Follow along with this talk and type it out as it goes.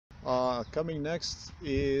Coming next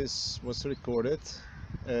is what's recorded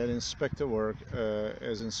at inspector work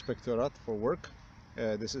as Inspectorate for work.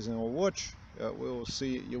 This is in our watch.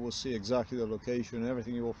 You will see exactly the location,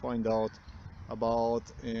 everything you will find out about,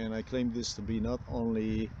 and I claim this to be not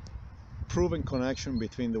only proven connection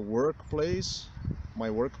between the workplace, my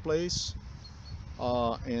workplace,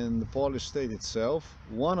 and the Polish state itself.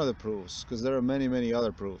 One of the proofs, because there are many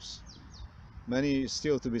other proofs, many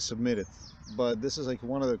still to be submitted, but this is like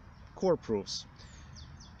one of the core proofs.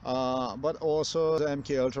 But also the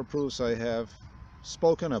Mkultra proofs I have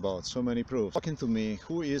spoken about, so many proofs. Talking to me,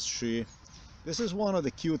 who is she? This is one of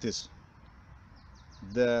the cutest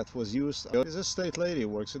that was used. She's a state lady,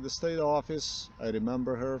 works at the state office. I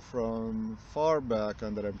remember her from far back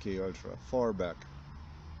under Mkultra, far back.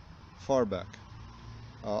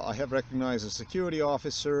 I have recognized a security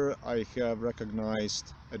officer. I have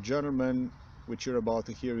recognized a gentleman, which you're about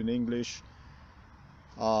to hear in English.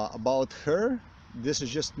 About her, this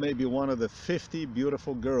is just maybe one of the 50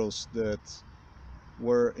 beautiful girls that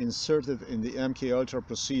were inserted in the Mkultra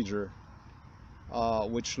procedure,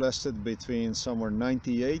 which lasted between somewhere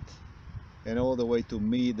 98 and all the way to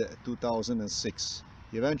mid 2006.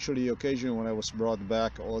 Eventually, occasionally when I was brought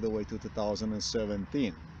back all the way to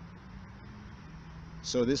 2017.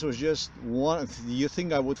 So this was just one. You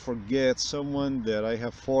think I would forget someone that I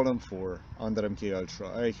have fallen for under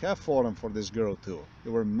Mkultra? I have fallen for this girl too.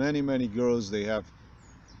 There were many girls they have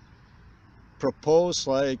proposed,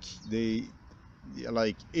 like they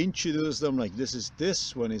introduce them like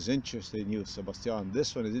this one is interested in you, Sebastian,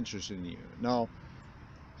 this one is interested in you. Now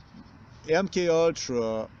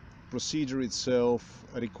Mkultra procedure itself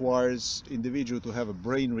requires individual to have a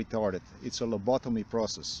brain retarded. It's a lobotomy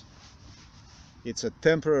process. It's a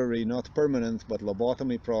temporary, not permanent, but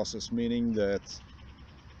lobotomy process, meaning that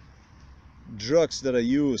drugs that are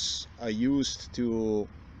used to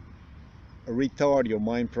retard your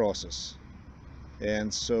mind process.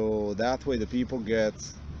 And so that way the people get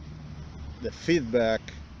the feedback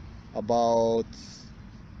about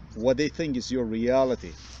what they think is your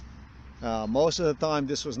reality. Most of the time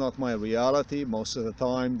this was not my reality. Most of the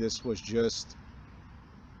time this was just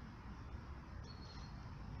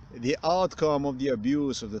the outcome of the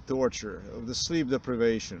abuse, of the torture, of the sleep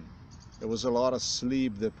deprivation. There was a lot of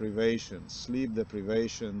sleep deprivation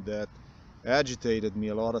that agitated me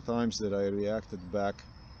a lot of times, that I reacted back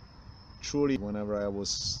truly whenever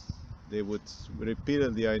they would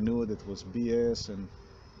repeatedly, I knew that was BS, and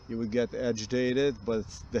you would get agitated, but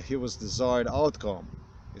it was desired outcome.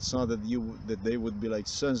 It's not that they would be like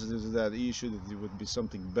sensitive to that issue, that it would be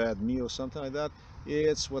something bad me or something like that.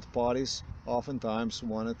 It's what parties oftentimes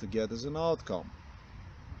wanted to get as an outcome.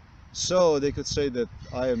 So they could say that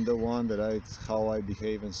I am the one, that how I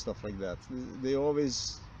behave and stuff like that. They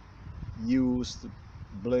always used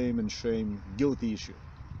blame and shame, guilty issue.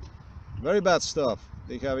 Very bad stuff.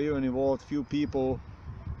 They have even involved few people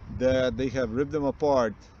that they have ripped them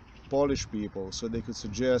apart, Polish people, so they could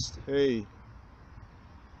suggest, hey,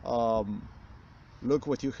 look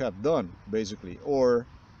what you have done, basically. Or,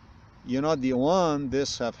 you're not the one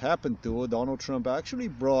this have happened to. Donald Trump actually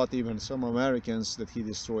brought even some Americans that he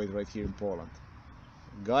destroyed right here in Poland.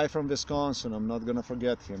 A guy from Wisconsin, I'm not gonna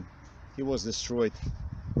forget him. He was destroyed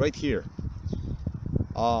right here.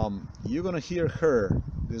 You're gonna hear her,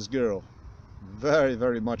 this girl,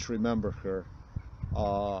 very much remember her.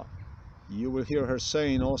 You will hear her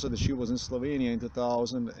saying also that she was in Slovenia in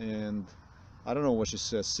 2000 and I don't know what she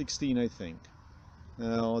says, 16 I think.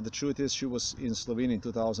 Now the truth is she was in Slovenia in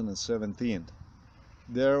 2017.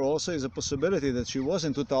 There also is a possibility that she was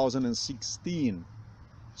in 2016,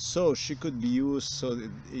 so she could be used,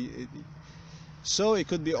 so it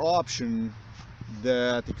could be option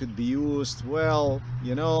that it could be used, well,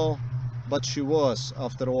 you know, but she was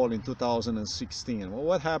after all in 2016. Well,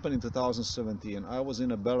 what happened in 2017? I was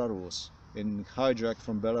in a Belarus, hijacked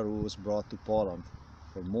from Belarus, brought to Poland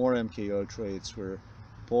for more Mkultra, where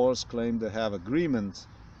Poles claim to have agreement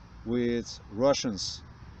with Russians.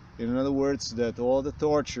 In other words, that all the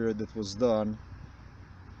torture that was done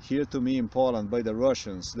here to me in Poland by the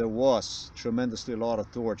Russians, there was tremendously a lot of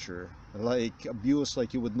torture, like abuse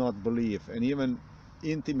like you would not believe, and even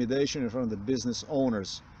intimidation in front of the business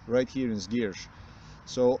owners right here in Zgierz.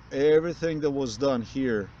 So everything that was done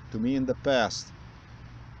here to me in the past,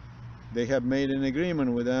 they have made an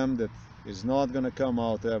agreement with them that is not going to come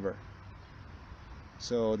out ever.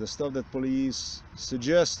 So the stuff that police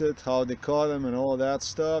suggested, how they caught them and all that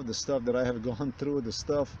stuff, the stuff that I have gone through, the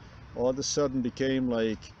stuff all of a sudden became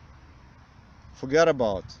like, forget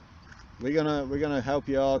about. We're gonna help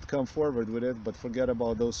you out, come forward with it, but forget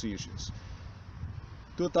about those issues.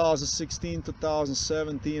 2016,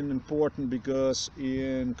 2017 important because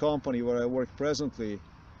in company where I work presently,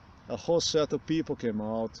 a whole set of people came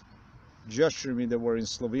out gesturing me they were in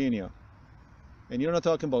Slovenia. And you're not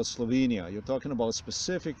talking about Slovenia, you're talking about a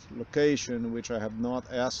specific location which I have not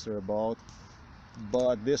asked her about,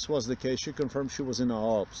 but this was the case. She confirmed she was in the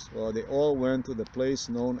Alps. Well, they all went to the place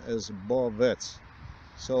known as Bovec.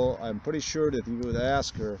 So I'm pretty sure that you would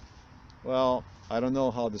ask her, well, I don't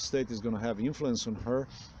know how the state is going to have influence on her,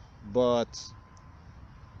 but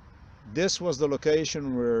this was the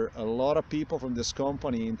location where a lot of people from this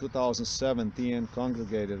company in 2017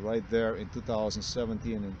 congregated right there in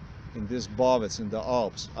 2017 in this Bovec in the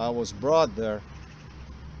Alps. I was brought there,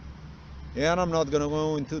 and I'm not going to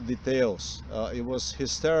go into details. It was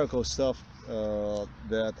hysterical stuff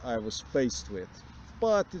that I was faced with,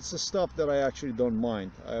 but it's the stuff that I actually don't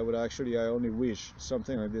mind. I only wish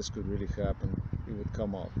something like this could really happen. It would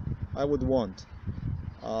come out. I would want.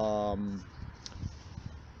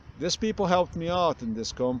 These people helped me out in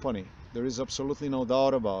this company. There is absolutely no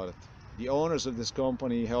doubt about it. The owners of this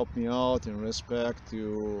company helped me out in respect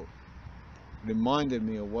to reminded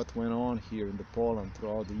me of what went on here in the Poland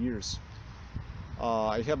throughout the years.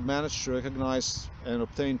 I have managed to recognize and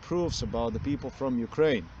obtain proofs about the people from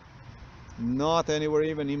Ukraine. Not anywhere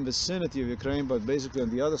even in vicinity of Ukraine, but basically on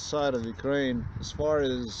the other side of Ukraine. As far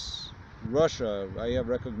as Russia, I have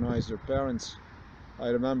recognized their parents. I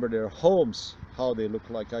remember their homes, how they look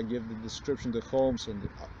like. I give the description of the homes on the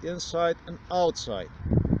inside and outside.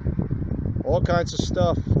 All kinds of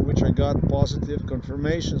stuff for which I got positive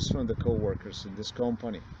confirmations from the co-workers in this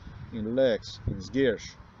company, in Lex, in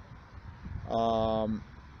Zgierz.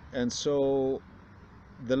 And so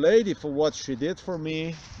the lady, for what she did for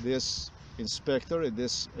me, this inspector at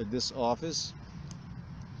this office,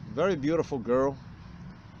 very beautiful girl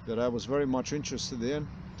that I was very much interested in.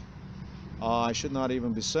 I should not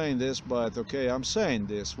even be saying this, but okay, I'm saying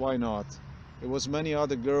this. Why not? It was many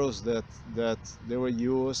other girls that they were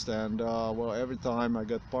used, and well, every time I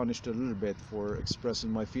got punished a little bit for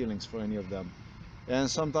expressing my feelings for any of them, and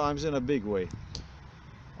sometimes in a big way.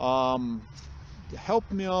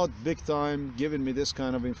 Helped me out big time, giving me this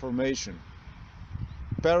kind of information.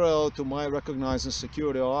 Parallel to my recognizing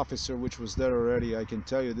security officer, which was there already, I can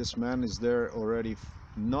tell you this man is there already,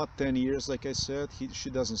 not 10 years like I said. She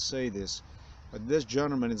doesn't say this, but this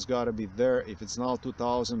gentleman has got to be there. If it's now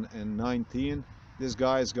 2019, this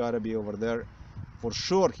guy's got to be over there for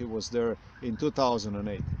sure. He was there in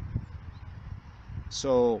 2008.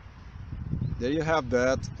 So there you have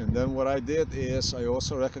that. And then what I did is I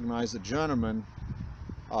also recognized a gentleman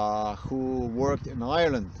who worked in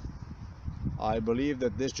Ireland. I believe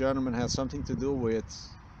that this gentleman had something to do with,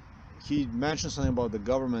 he mentioned something about the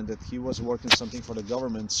government, that he was working something for the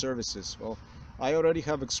government services. Well, I already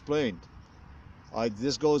have explained.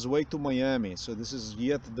 This goes way to Miami, so this is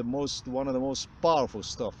yet one of the most powerful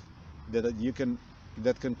stuff that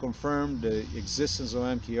can confirm the existence of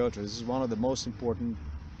Mkultra. This is one of the most important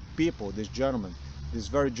people, this gentleman, this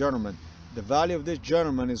very gentleman. The value of this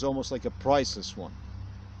gentleman is almost like a priceless one.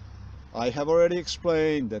 I have already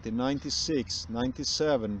explained that in 96,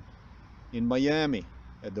 97, in Miami,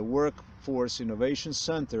 at the Workforce Innovation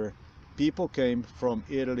Center, people came from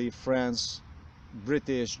Italy, France,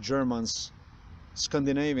 British, Germans,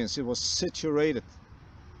 Scandinavians. It was situated.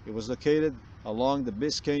 It was located along the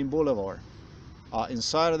Biscayne Boulevard.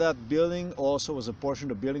 Inside of that building also was a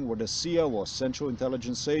portion of the building where the CIA was, Central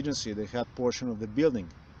Intelligence Agency. They had portion of the building.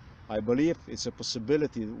 I believe it's a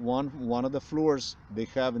possibility, one of the floors they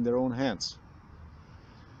have in their own hands.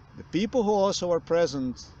 The people who also were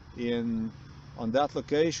present on that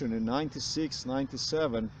location in 96,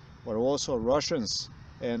 97 were also Russians,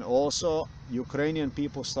 and also Ukrainian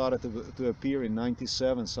people started to appear in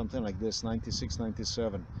 97, something like this, 96,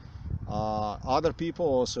 97. Other people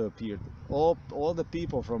also appeared. All the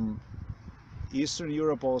people from Eastern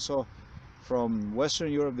Europe, also from Western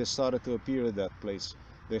Europe, they started to appear at that place.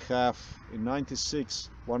 They have, in 96,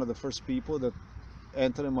 one of the first people that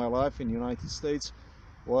entered in my life in the United States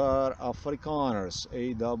were Afrikaners,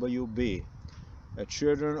 AWB,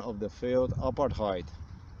 children of the failed apartheid.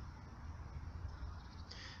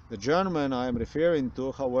 The gentleman I am referring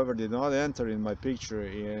to, however, did not enter in my picture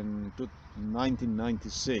in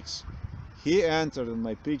 1996. He entered in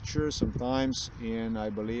my picture sometimes I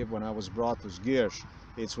believe, when I was brought to Zgierz.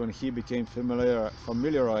 It's when he became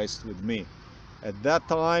familiarized with me. At that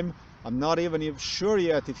time, I'm not even sure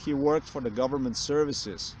yet if he worked for the government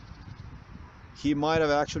services. He might have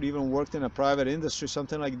actually even worked in a private industry,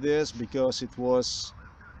 something like this, because it was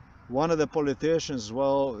one of the politicians,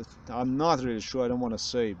 well, I'm not really sure, I don't want to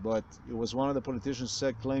say, but it was one of the politicians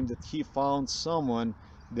that claimed that he found someone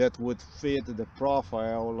that would fit the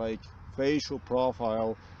profile, like facial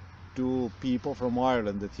profile, to people from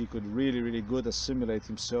Ireland, that he could really good assimilate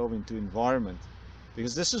himself into environment,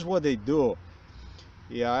 because this is what they do.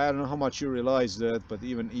 Yeah, I don't know how much you realize that, but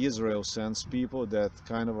even Israel sends people that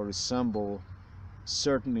kind of resemble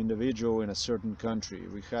certain individual in a certain country.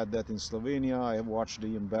 We had that in Slovenia. I watched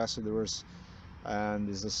the ambassadors, and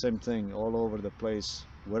it's the same thing all over the place.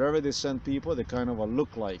 Wherever they send people, they kind of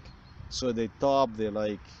look like. So they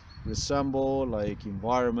like resemble like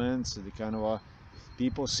environments. They kind of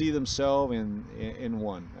people see themselves in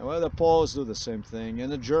one. Well, the Poles do the same thing,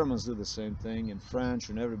 and the Germans do the same thing, and French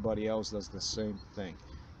and everybody else does the same thing.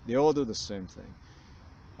 They all do the same thing.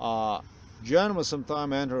 John was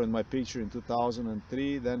sometime entered in my picture in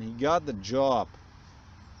 2003. Then he got the job.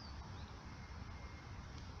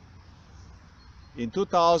 In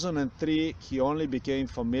 2003, he only became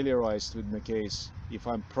familiarized with the case. If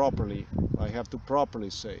I have to properly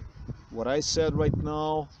say what I said right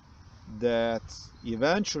now, that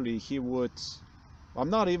eventually he would, I'm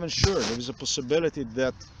not even sure, there is a possibility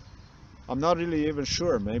that, I'm not really even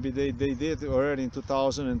sure, maybe they did already in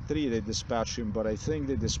 2003, they dispatched him, but I think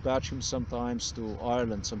they dispatched him sometimes to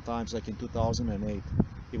Ireland, sometimes like in 2008.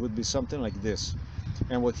 It would be something like this.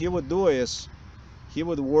 And what he would do is, he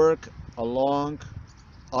would work along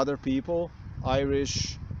other people,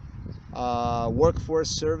 Irish workforce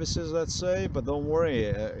services, let's say, but don't worry,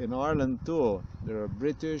 in Ireland too, there are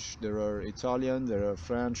British, there are Italian, there are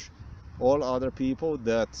French, all other people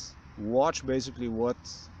that watch basically what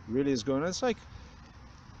really is going on. It's like,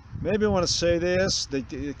 maybe I want to say this,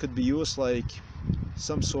 that it could be used like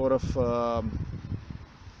some sort of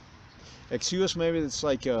excuse. Maybe it's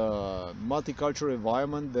like a multicultural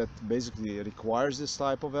environment that basically requires this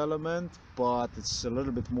type of element, but it's a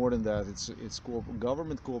little bit more than that. It's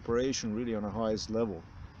government cooperation really on the highest level.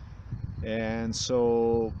 And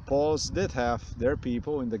so Poles did have their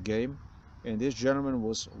people in the game, and this gentleman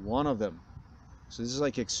was one of them. So this is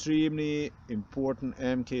like extremely important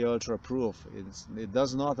MK Ultra proof. It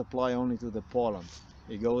does not apply only to the Poland.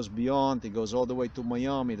 It goes beyond, it goes all the way to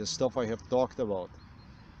Miami, the stuff I have talked about.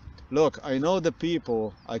 Look, I know the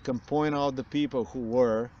people, I can point out the people who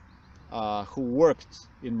worked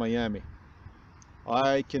in Miami.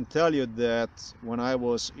 I can tell you that when I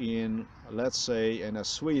was in, let's say, in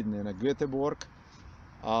Sweden, in a Göteborg,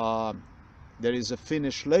 there is a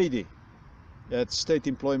Finnish lady at State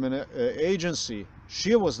Employment Agency.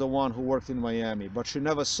 She was the one who worked in Miami, but she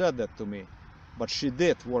never said that to me. But she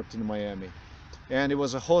did work in Miami. And it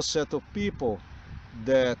was a whole set of people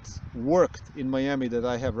that worked in Miami that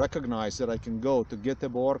I have recognized, that I can go to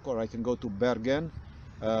Göteborg, or I can go to Bergen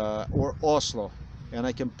or Oslo, and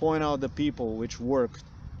I can point out the people which worked.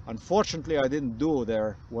 Unfortunately, I didn't do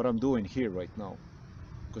there what I'm doing here right now,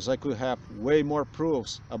 because I could have way more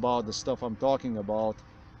proofs about the stuff I'm talking about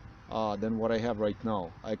than what I have right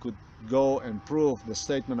now. I could go and prove the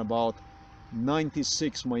statement about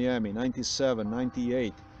 96 Miami, 97,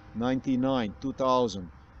 98, 99, 2000,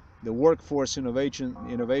 the Workforce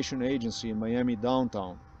Innovation Agency in Miami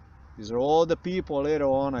downtown. These are all the people later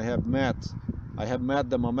on I have met. I have met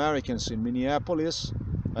them Americans in Minneapolis.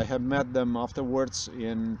 I have met them afterwards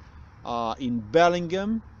in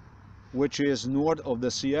Bellingham, which is north of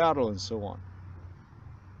the Seattle, and so on.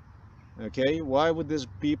 Okay, why would these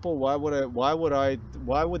people? Why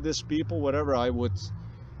would these people? Whatever I would.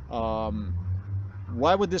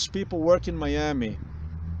 Why would these people work in Miami?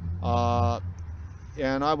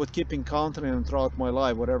 And I would keep encountering them throughout my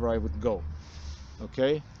life, wherever I would go.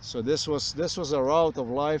 Okay, so this was a route of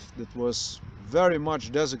life that was very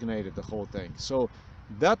much designated, the whole thing. So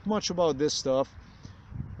that much about this stuff.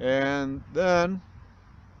 And then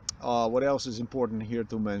what else is important here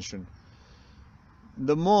to mention?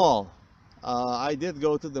 The mall. I did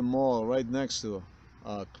go to the mall right next to,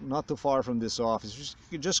 not too far from this office.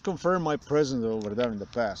 Just confirm my presence over there in the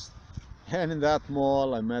past. And in that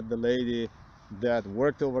mall, I met the lady that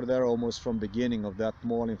worked over there almost from beginning of that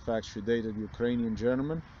mall. In fact, she dated Ukrainian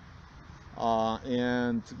gentleman.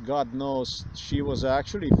 And God knows, she was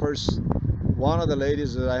actually first one of the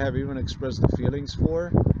ladies that I have even expressed the feelings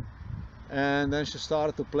for. And then she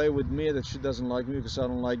started to play with me that she doesn't like me because I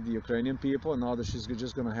don't like the Ukrainian people, and now that she's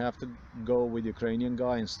just gonna have to go with the Ukrainian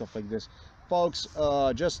guy and stuff like this. Folks,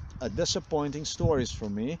 just disappointing stories for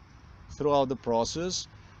me throughout the process.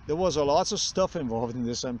 There was a lots of stuff involved in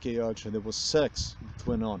this MK Ultra. There was sex that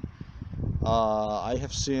went on. I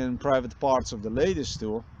have seen private parts of the ladies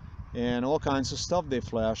too, and all kinds of stuff they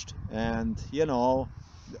flashed, and you know,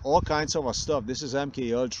 all kinds of stuff. This is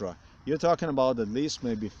MK Ultra. You're talking about at least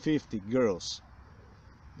maybe 50 girls.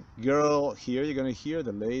 Girl here, you're gonna hear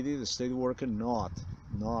the lady, the state worker, not.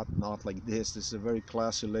 not like this. This is a very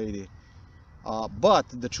classy lady. But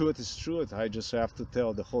the truth is truth. I just have to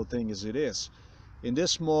tell the whole thing as it is. In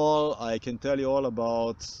this mall, I can tell you all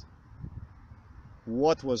about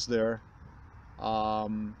what was there,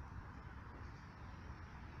 um,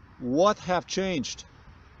 what have changed.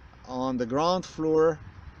 On the ground floor,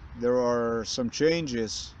 there are some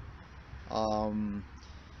changes, um,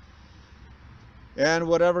 and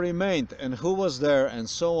whatever remained, and who was there, and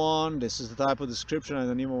so on. This is the type of description I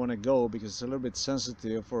don't even want to go because it's a little bit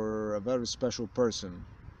sensitive for a very special person.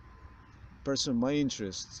 Person of my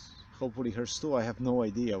interests. Hopefully hers too. I have no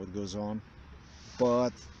idea what goes on,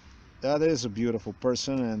 but that is a beautiful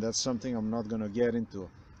person, and that's something I'm not gonna get into.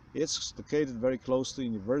 It's located very close to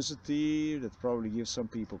university. That probably gives some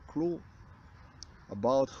people clue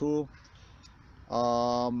about who.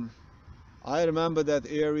 Um, I remember that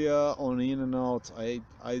area on in and out. I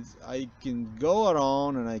can go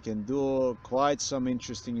around and I can do quite some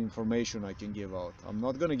interesting information I can give out. I'm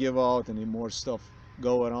not gonna give out any more stuff.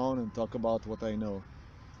 Go around and talk about what I know.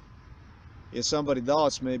 If somebody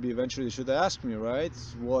doubts, maybe eventually they should ask me, right?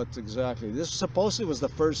 What exactly? This supposedly was the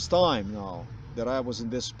first time now that I was in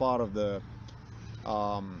this part of the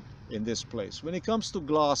in this place. When it comes to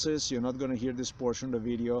glasses, you're not going to hear this portion of the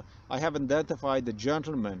video. I have identified the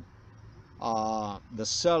gentleman, the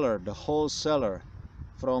seller, the wholesaler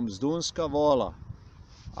from Zdunska Vola.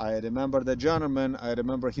 I remember the gentleman, I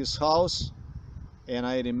remember his house, and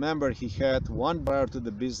I remember he had one prior to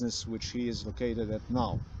the business which he is located at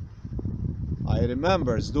now. I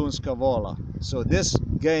remember Zdunska Vola. So this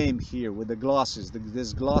game here with the glasses,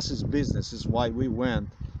 this glasses business is why we went,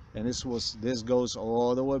 and this goes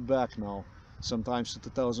all the way back now, sometimes to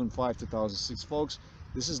 2005, 2006, folks.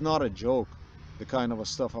 This is not a joke, the kind of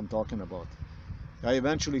stuff I'm talking about. I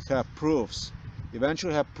eventually have proofs,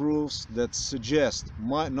 that suggest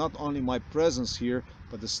not only my presence here,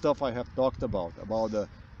 but the stuff I have talked about the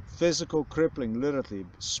physical crippling, literally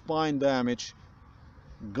spine damage,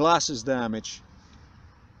 glasses damage,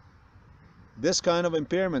 this kind of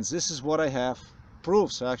impairments. This is what I have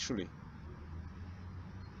proofs actually.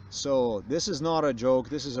 So this is not a joke,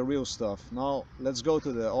 this is a real stuff. Now let's go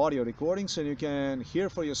to the audio recordings and you can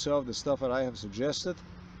hear for yourself the stuff that I have suggested.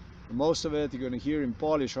 Most of it you're going to hear in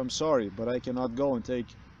Polish. I'm sorry, but I cannot go and take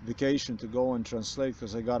vacation to go and translate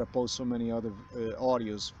because I gotta post so many other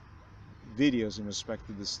videos in respect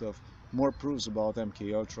to this stuff, more proofs about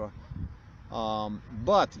Mkultra.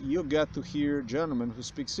 But you get to hear gentlemen who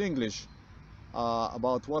speaks English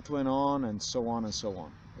about what went on and so on and so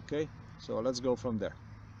on. Okay, so let's go from there.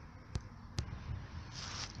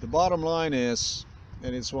 The bottom line is,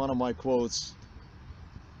 and it's one of my quotes,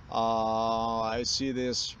 I see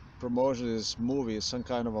this promotion, this movie, some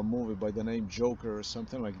kind of a movie by the name Joker or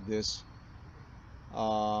something like this.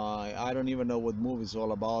 I don't even know what movie it's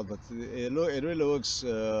all about, but it really looks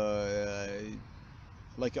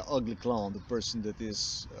like an ugly clown, the person that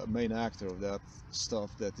is a main actor of that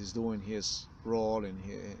stuff that is doing his role in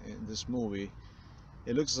this movie.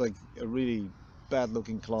 It looks like a really bad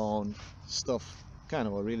looking clown stuff, kind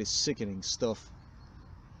of a really sickening stuff.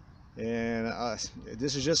 And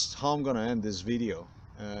this is just how I'm gonna end this video.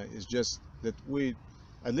 It's just that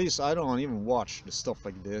at least I don't even watch the stuff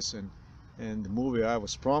like this, and the movie I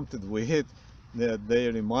was prompted with, that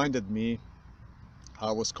they reminded me,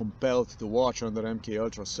 I was compelled to watch under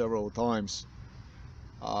Mkultra several times,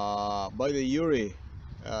 by the Yuri.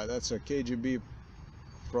 That's a KGB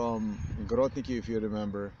from Grotniki, if you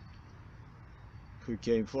remember, who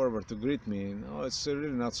came forward to greet me. No, it's really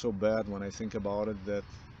not so bad when I think about it, that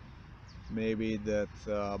maybe that,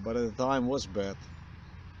 but at the time was bad,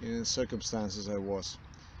 in circumstances I was.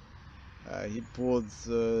 He pulled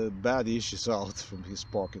bad issues out from his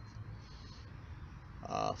pocket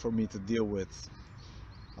for me to deal with.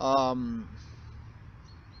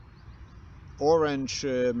 Orange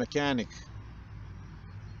Mechanic.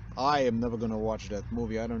 I am never gonna watch that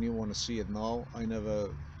movie. I don't even want to see it now.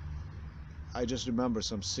 I just remember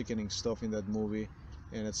some sickening stuff in that movie,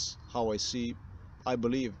 and it's how I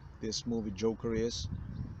believe this movie Joker is.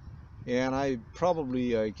 And I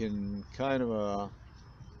can kind of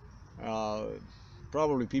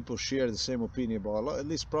probably people share the same opinion about, at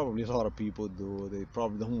least probably a lot of people do. They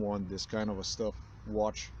probably don't want this kind of a stuff,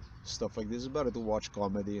 watch stuff like this. It's better to watch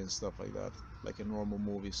comedy and stuff like that, like a normal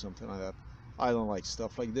movie, something like that. I don't like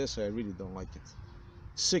stuff like this. I really don't like it.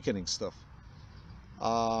 Sickening stuff.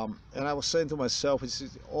 And I was saying to myself,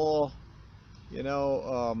 it's all, you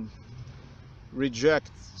know,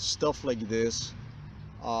 reject stuff like this,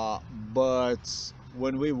 but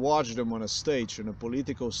when we watch them on a stage, on a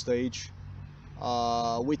political stage,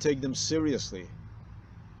 we take them seriously.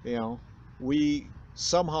 You know, we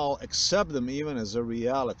somehow accept them even as a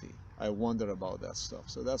reality. I wonder about that stuff.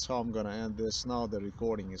 So that's how I'm gonna end this. Now the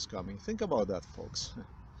recording is coming. Think about that, folks.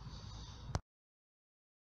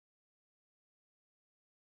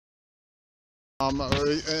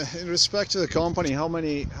 In respect to the company, how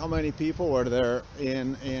many people were there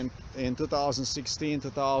in 2016,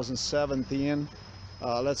 2017?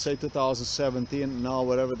 Let's say 2017. Now,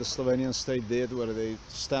 whatever the Slovenian state did, whether they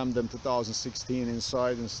stamped them 2016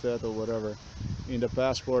 inside instead or whatever in the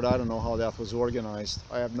passport, I don't know how that was organized.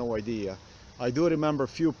 I have no idea. I do remember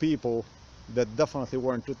few people that definitely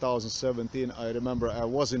were in 2017. I remember I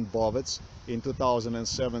was in Bovec in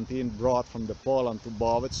 2017, brought from the Poland to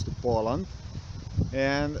Bovec to Poland,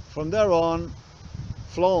 and from there on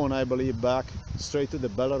flown, I believe, back straight to the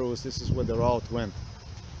Belarus. This is where the route went,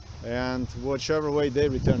 and whichever way they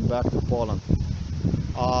returned back to Poland.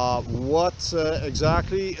 What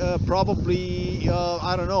exactly? Probably,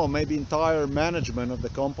 I don't know, maybe entire management of the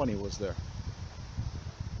company was there.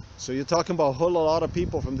 So you're talking about a whole lot of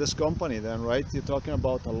people from this company then, right? You're talking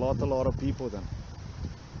about a lot of people then.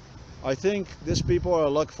 I think these people are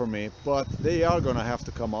luck for me, but they are gonna have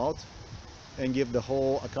to come out and give the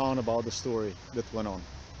whole account about the story that went on.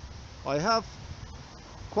 I have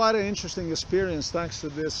quite an interesting experience thanks to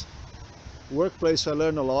this workplace. I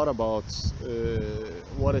learned a lot about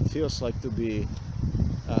what it feels like to be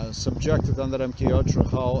subjected under Mkultra,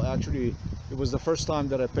 how actually it was the first time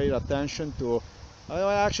that I paid attention to,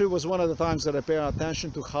 actually it was one of the times that I paid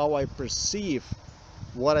attention to how I perceive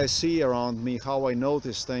what I see around me, how I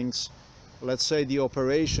notice things, let's say the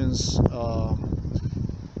operations,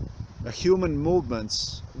 human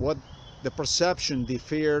movements, what the perception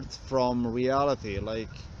differed from reality. Like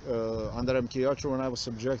under Mkultra, when I was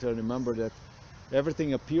subjected, I remember that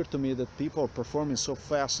everything appeared to me that people are performing so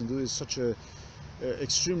fast and doing such a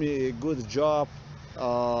extremely good job.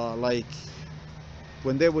 Like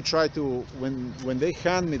when they would try to, when they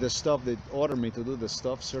hand me the stuff, they order me to do the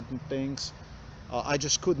stuff, certain things, I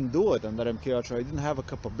just couldn't do it under Mkultra. I didn't have a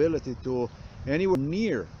capability to anywhere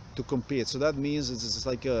near to compete. So that means it's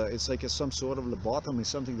like some sort of lobotomy,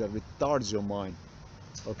 something that retards your mind.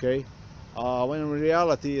 Okay, when in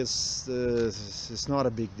reality it's not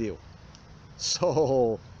a big deal.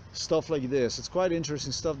 So stuff like this, it's quite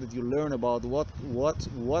interesting stuff that you learn about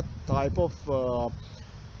what type of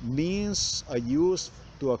means are used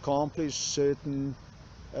to accomplish certain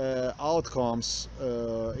outcomes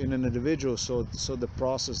in an individual, so the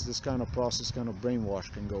process, this kind of process, kind of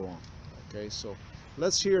brainwash can go on. Okay, so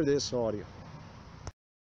let's hear this audio.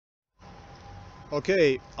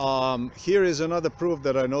 Okay, here is another proof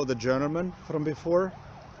that I know the gentleman from before.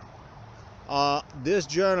 This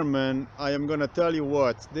gentleman, I am gonna tell you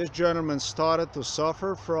what, this gentleman started to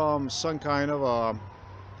suffer from some kind of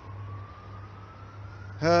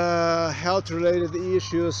health-related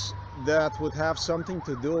issues that would have something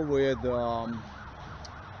to do with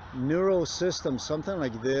neural system, something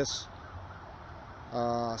like this,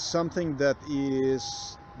 something that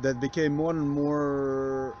became more and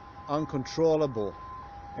more uncontrollable,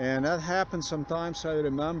 and that happened sometimes. I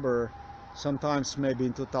remember sometimes maybe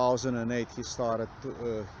in 2008 he started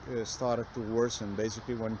to worsen,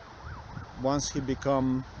 basically once he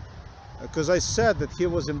become, because I said that he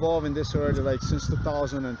was involved in this already like since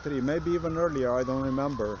 2003, maybe even earlier, I don't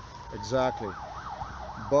remember exactly,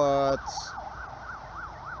 but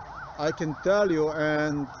I can tell you,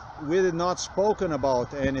 and we did not spoken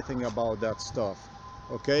about anything about that stuff.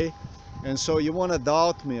 Okay, and so you want to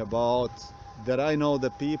doubt me about that I know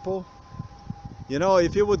the people? You know,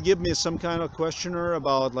 if you would give me some kind of questionnaire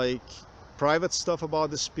about like private stuff about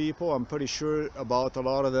these people, I'm pretty sure about a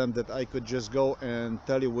lot of them that I could just go and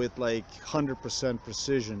tell you with like 100%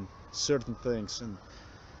 precision certain things. And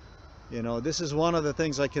you know, this is one of the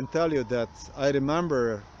things I can tell you, that I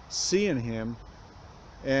remember seeing him,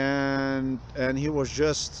 and he was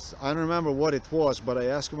just, I don't remember what it was, but I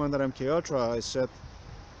asked him under Mkultra, I said,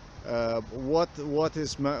 what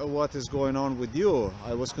is going on with you?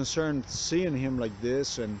 I was concerned seeing him like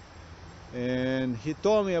this, and he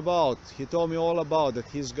told me all about that.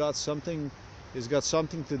 He's got something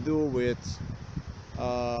to do with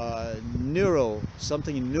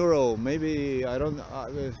something in neuro, maybe, I don't,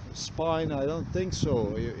 spine, I don't think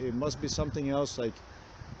so. It must be something else, like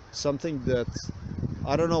something that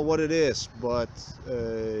I don't know what it is, but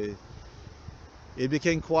it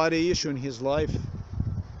became quite an issue in his life.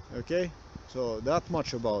 Okay, so that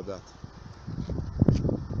much about that.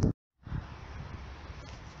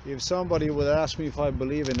 If somebody would ask me if I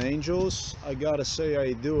believe in angels, I gotta say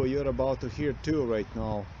I do. You're about to hear two right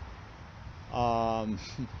now.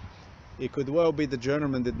 It could well be the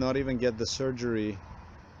gentleman did not even get the surgery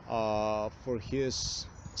for his,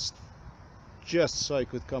 just so I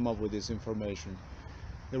could come up with this information.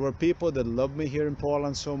 There were people that love me here in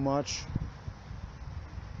Poland so much.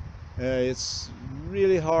 It's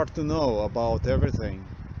really hard to know about everything.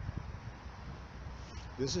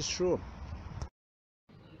 This is true.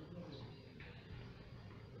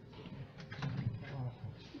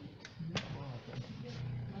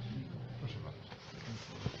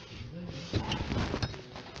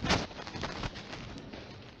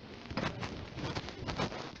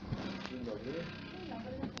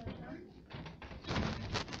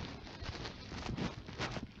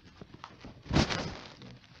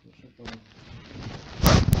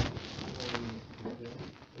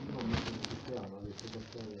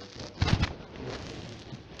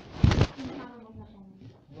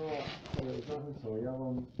 Znaczy co, ja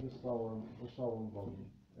wam wysłałem wam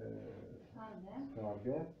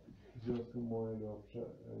skargę w związku mojego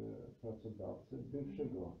pracodawcy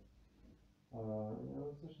bywszego. No,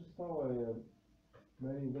 co się stało,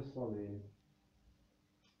 my wysłali,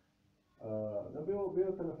 no było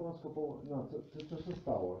telefonsko, no co się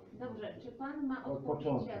stało? Dobrze, czy pan ma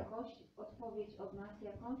odpowiedź od nas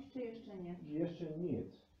jakąś, czy jeszcze nie? Jeszcze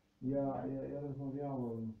nic. Ja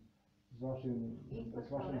rozmawiałem z waszym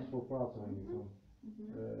współpracownikiem.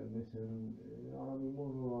 Myślę, ona mi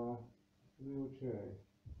mówiła,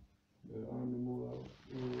 ona mi mówiła,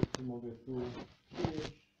 czy mogę tu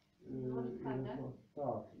przyjść i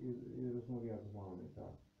rozmawiać z wami,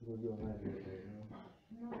 tak. Zrobiła najlepiej.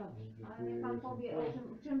 No dobrze, ale niech pan powie,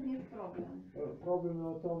 w czym jest problem? Problem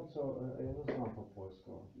o tym, co ja nie znam po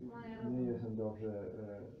polsku. Nie jestem dobrze.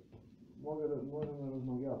 Możemy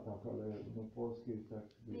rozmawiać tak, ale na polski tak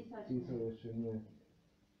pisać jeszcze nie.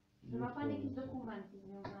 Czy ma pan jakieś dokumenty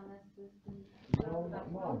związane z tym?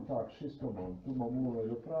 Mam, tak, wszystko mam. Tu mam umowę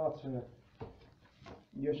do pracy.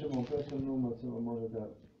 Jeszcze mam pierwszy numer,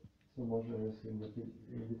 co może jest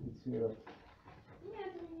identyfikować.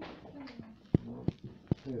 Nie, to nie. No,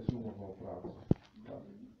 to jest umowa o pracę. Tak.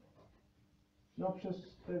 No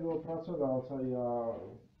przez tego pracodawca ja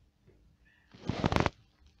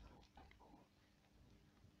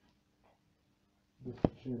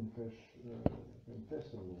dostarczyłem też ten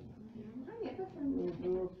test robiony. No nie, to ten nie.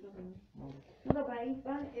 No dobra, i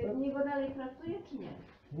pan u niego dalej pracuje, czy nie?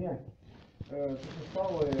 Nie. Co się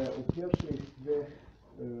stało u pierwszych dwóch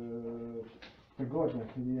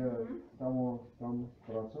tygodniach, kiedy ja tam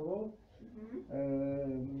pracował,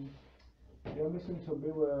 ja myślę, że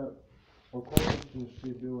były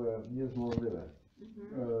okoliczności były niemożliwe.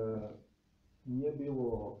 Nie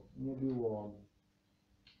było, nie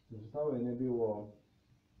było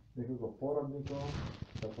takiego poradnika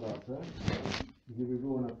za pracę, gdzie by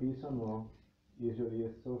było napisane, jeżeli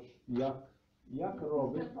jest coś, jak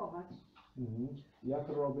robić, jak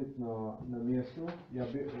robić na miejscu.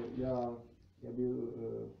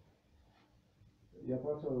 Ja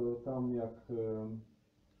pracował tam jak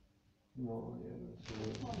no nie wiem,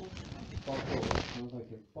 pakowacz, no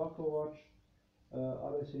takie pakowacz,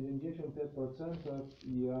 ale 75%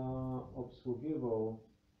 ja obsługiwał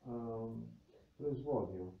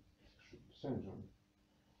proizvodnju, sprzętem.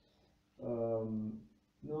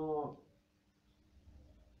 No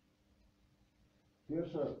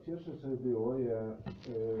pierwsze co było, ja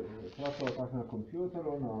pracował tak na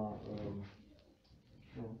komputeru,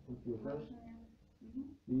 komputer.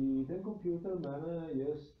 I ten komputer mnie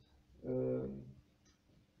jest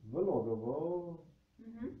wylogował.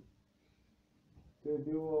 To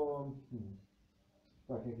było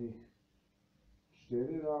tak jakieś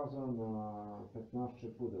 4 razy na 15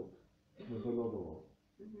 pudełek wylogował.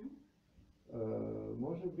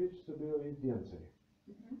 Może być to było i więcej.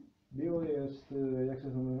 Było jest, jak się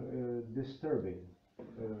nazywa, disturbing.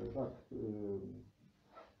 Tak,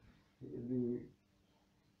 gdy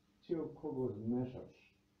chciał kogoś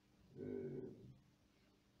zmieszać.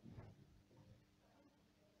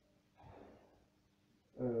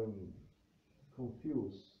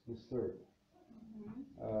 Confuse, disturb.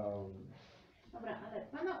 Dobra, ale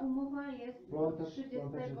pana umowa jest do 30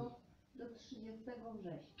 września.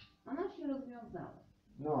 Ona się rozwiązała.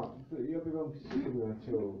 No, ja bym wam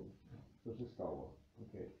chciał, co się stało.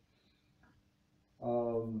 Okay.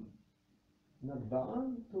 Na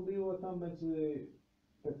dan to było tam między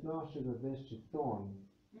 15 do 20 ton,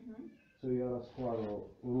 co ja rozkładał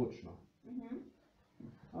ręcznie.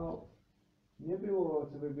 Nie było,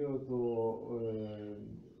 co by było to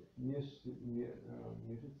miesięcznie.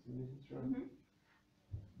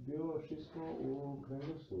 Było wszystko u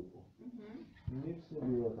kręgosłupu. Nic nie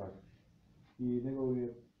było tak. I nie było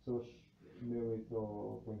coś, miały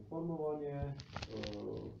to poinformowanie o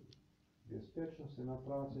bezpieczności na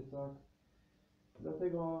pracy, tak.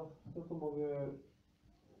 Dlatego to mogę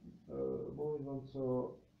mówić wam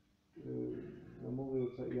co, no mówię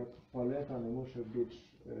co, jak paleta nie musi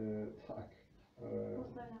być tak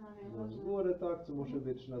z góry, tak, co musi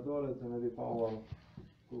być na dole, co nie wypała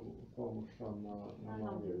komuś tam na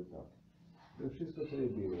nowie, tak. To wszystko co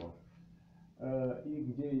było. I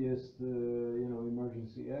gdzie jest, you know,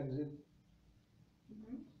 emergency exit.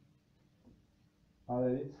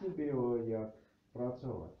 Ale nic nie było jak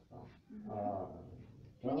pracować tam.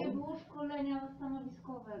 Czy nie było szkolenia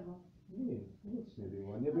stanowiskowego? Nic nie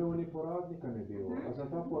było. Nie było ni poradnika nie było. A za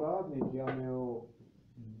ten poradnik ja miał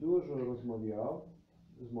dużo rozmawiał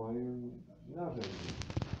z moim narzędziem.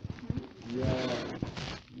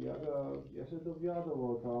 Ja się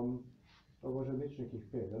dowiadywał tam, to może być jakieś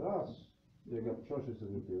 5 razy, jak ja proszę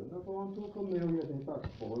sobie był. No bo on tylko miał jeden tak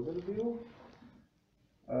folder był.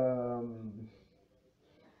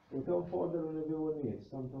 U tym folderu nie było nic,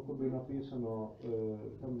 tam tylko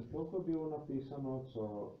było napisano,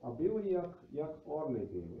 co, a były jak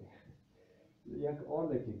orleki były. Jak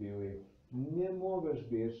orleki były. Nie możesz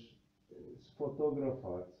być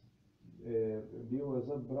sfotografować. Było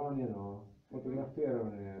zabronione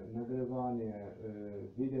fotografowanie, nagrywanie,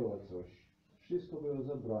 wideo coś. Wszystko było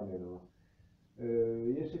zabronione.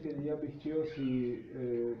 Jeszcze kiedy ja bych chciał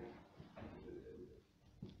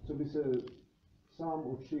żeby się sam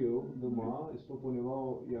uczył doma i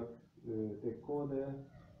spróbował jak te kody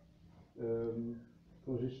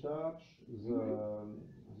korzystać z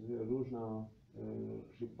różnych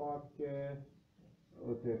przypadki,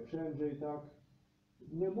 te wszędzie i tak.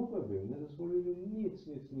 Nie mogłem, nie dozwolili nic.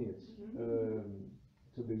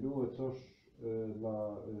 Co by było coś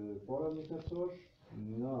dla poradnika coś?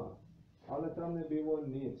 No. Ale tam nie było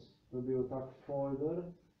nic. To był tak folder,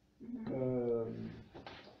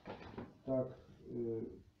 tak,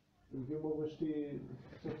 gdzie mogłeś ty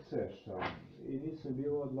co chcesz tam. I nic nie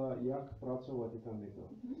było dla jak pracować i tam nie to.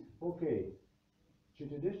 Okej.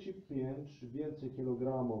 45 więcej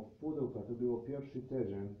kilogramów pudełka to było pierwszy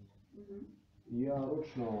tydzień. Ja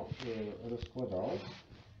ręcznie rozkładał.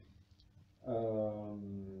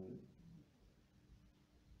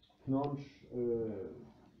 Pnąć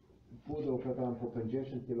pudełka tam po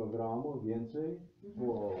 50 kg więcej,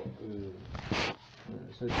 po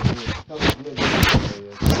tam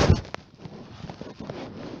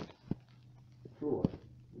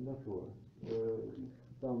na floor.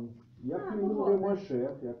 Tam, jak mi mówił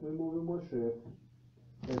mój szef,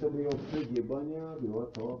 to było przegibania, było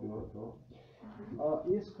to.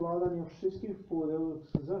 I składanie wszystkich pudeł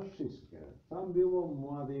za wszystkie. Tam było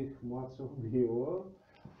młodych maców było,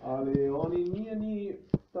 ale oni nie mieli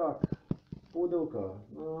tak pudełka.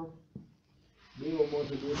 No, było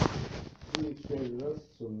może być 3-4 razy,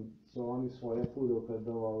 co oni swoje pudełka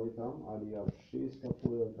dawali tam, ale ja wszystkie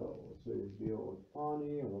pudełka, co jest było od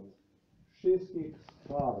pani, od wszystkich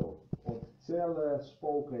składów, od całe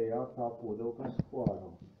spółki, ja ta pudełka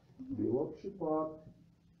składam. Było przypadek,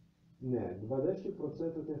 nie,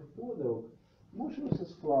 20% tych pudełk muszą się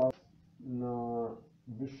składać na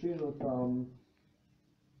wyższynę tam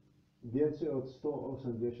więcej od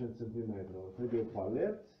 180 cm. To był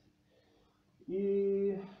palet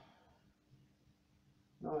i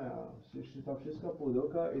no ja, ta wszystka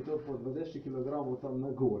pudełka i to po 20 kg tam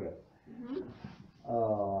na górę.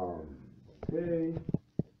 Okej.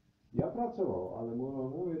 Ja pracował, ale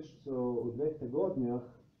mogę mówić, co w 2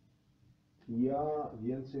 tygodniach ja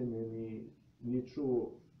więcej nie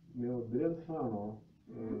czuł, miał drętwaną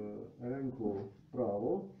rękę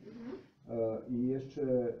prawo i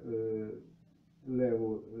jeszcze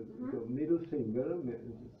lewą, to middle finger,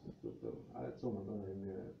 ale co ma to na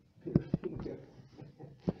imię? Middle finger.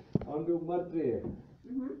 On był martwy.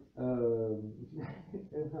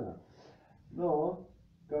 No,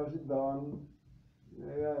 każdy dzień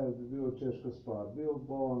było ciężko spać, było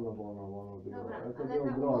wolno było. Dobra, To ale było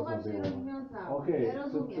ta grozno umowa się było. rozwiązała. Okej, Ja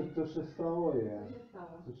rozumiem. to się stało je.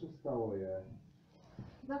 Co się stało?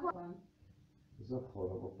 Zachowam.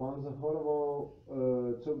 Zachorował. Pan zachorował,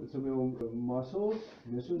 co miał muscles,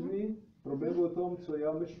 problem był w tym, co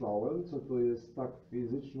ja myślałem, co to jest tak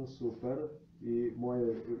fizycznie super i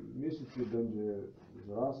moje mięśnie będzie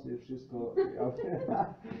wzrosnie wszystko.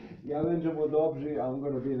 Ja będzie mu dobrze, I'm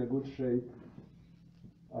gonna be in a good shape.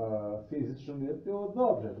 Fizycznie było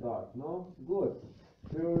dobrze, tak, no, good.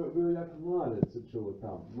 Był jak młody, co czuł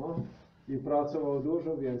tam, no. I pracował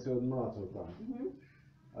dużo więcej od maców tam.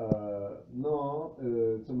 No,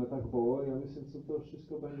 co my tak było, ja myślę, że to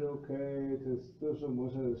wszystko będzie okej, to jest to, że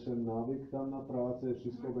może się nawyk tam na pracę,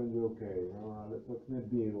 wszystko będzie okej, no, ale tak nie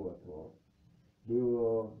było to.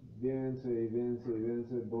 Było więcej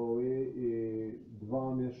boli i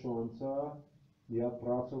 2 miesiące ja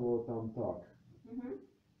pracował tam tak.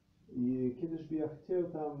 I kiedyś by ja chciał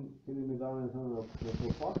tam, kiedy mi dali tam na to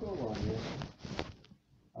pakowanie,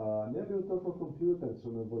 a nie był tylko komputer, co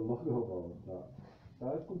mnie logował.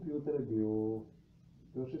 Tak komputer był,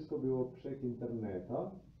 to wszystko było przez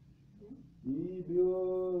interneta i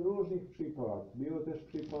było różnych przypadków. Było też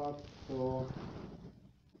przypadek, to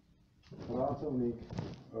pracownik,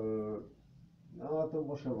 no to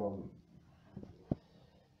muszę wam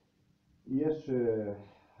jeszcze,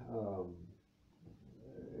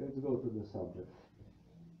 let's go to the subject.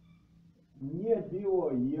 Nie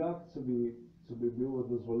było jak, co by było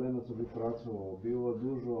dozwolone, co by pracowało. Było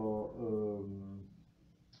dużo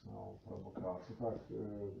prowokacji, tak.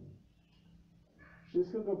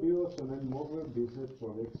 Wszystko to było, co nie mogłoby się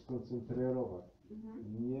człowiek skoncentrować.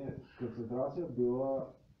 Nie, koncentracja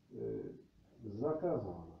była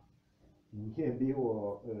zakazana. Nie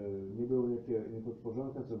było jakiego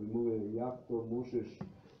porządku, co by mówili, jak to musisz,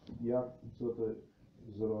 co to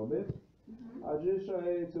zrobić. A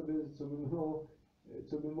dzisiaj,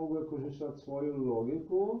 co by mogło korzystać swoją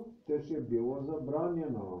logiką, też je było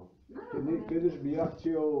zabraniano. Kiedyś by ja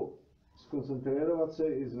chciał skoncentrować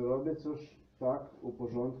się i zrobić coś tak u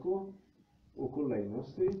porządku, u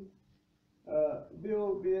kolejności.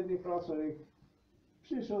 Był biedny pracownik,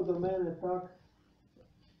 przyszedł do mnie tak,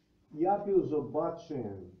 ja był zobaczył,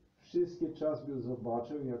 wszystkie czas był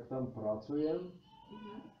zobaczył, jak tam pracuję.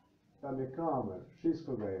 Tam jest kamer,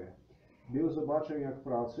 wszystko daje. Był zobaczył, jak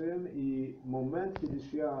pracuję i moment, kiedy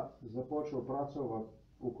ja zaczął pracować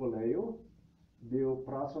u koleju, był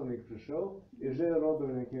pracownik przyszedł i że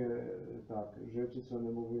robił jakieś rzeczy, co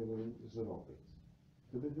nie mogli zrobić.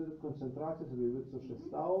 Gdyby była koncentracja, gdyby co się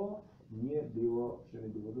stało, nie było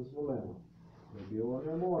dozwolone. Nie było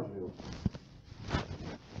niemożliwe.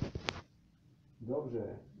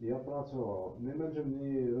 Dobrze, ja pracował. Nie będę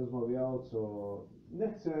mi rozmawiał, co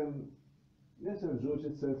nie chcę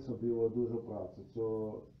rzucić się, co było dużo pracy,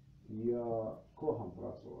 co ja kocham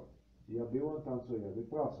pracować. Ja byłem tam, co ja by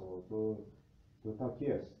pracował, to tak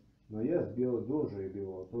jest. No jest, było dużo i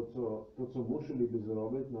było. To, co musieliby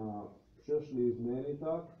zrobić na przyszłej zmianie,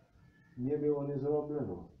 tak, nie było nie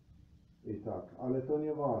zrobione. I tak, ale to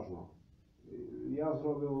nie ważne. Ja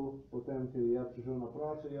zrobił, potem kiedy ja przyszedł na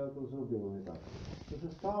pracę, ja to zrobiłem i tak. Co się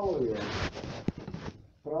stało jest,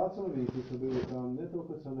 pracownicy, co byli tam, nie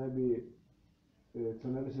tylko co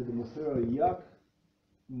nie by się demonstrowali, jak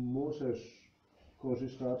musisz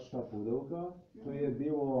korzystać z ta pudełka, to je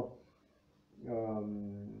było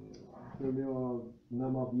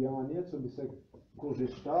namawianie, co by się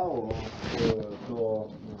korzystało, to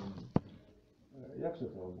jak się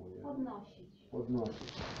to mówi?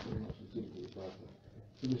 Podnosić. Dziękuję bardzo.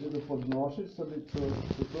 Żeby się to podnosić, to nie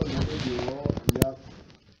było jak,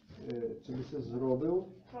 co by się zrobił,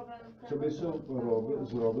 co by się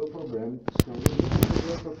zrobił problem, to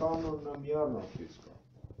było totalnie namierne wszystko.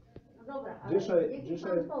 No dobra, ale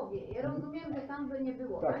pan powie, ja rozumiem, że tam by nie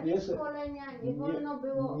było ani szkolenia, nie wolno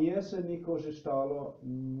było... Nie się nie korzystało,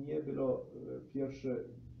 nie było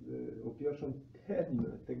o pierwszym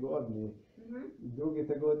tygodniu, drugi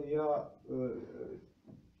tygodniu ja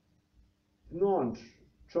noc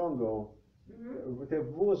ciągał te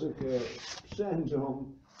wozyki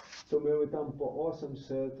sprzężą, co miały tam po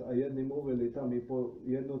 800, a jedni mówili tam i po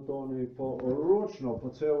 1 tonę, po roczno,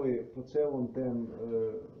 po całym tym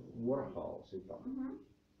warehouse i tak.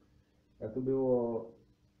 A to było,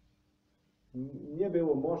 nie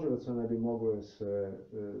było możliwe, co nie by mogło się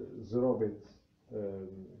zrobić,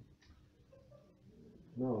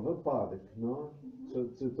 wypadek,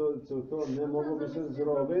 co to nie mogłoby się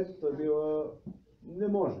zrobić, to było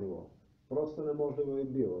niemożliwe. Prosto niemożliwe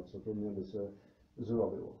było, co to nie by się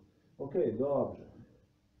zrobiło. Okej, dobrze.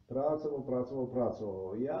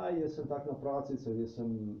 Pracował. Ja jestem tak na pracy, co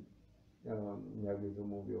jestem, jak by to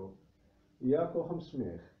mówił, ja kocham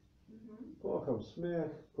śmiech.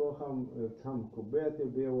 Kocham tam kobiety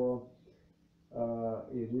było.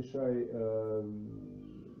 I dzisiaj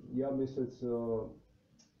ja myślę,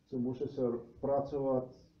 co muszę się pracować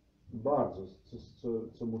bardzo,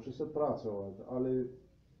 co muszę się pracować, ale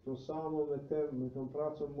to samo my tą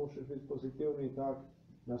pracą musisz być pozytywny i tak,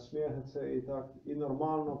 naśmiechać się i tak, i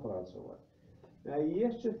normalnie pracować. A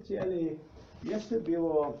jeszcze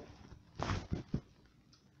było,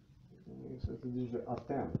 jak to diże,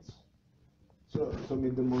 attempts, co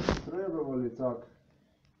mi demonstrowali tak,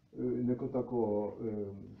 neko tako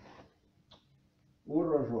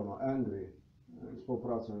urażono, angry,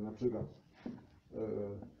 współpracę, na przykład,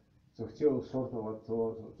 co chciał sortować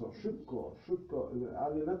to szybko,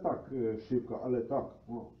 ale nie tak szybko, ale tak,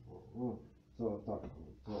 co tak,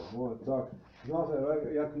 No, tak.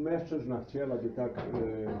 Znaczy, jak mężczyzna chciałaby tak...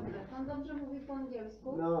 Dobrze, pan dobrze mówi po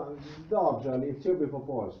angielsku? No, dobrze, ale chciałby po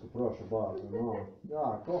polsku, proszę bardzo, no.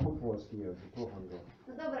 Ja, kocham polski język, kocham go.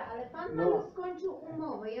 No dobra, ale pan No. już skończył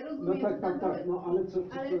umowę, ja rozumiem, No tak, że tam tak, tak, były... no ale co...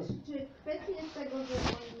 Ale czy kwestia jest tego, że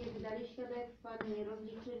oni nie wydali świadectwa, nie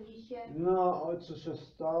rozliczyli się? No, co się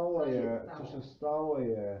stało Co się je, stało? co się stało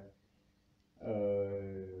je...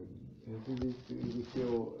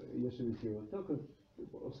 Jeszcze by chciał,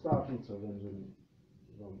 tylko ostatnie co będzie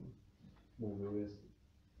wam mówił jest,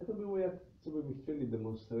 to było jak, co by mi chcieli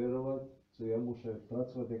demonstrować, co ja muszę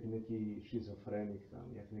pracować jak neki schizofrenik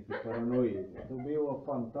tam, jak neki paranoid. To było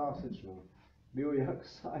fantastyczne. Było jak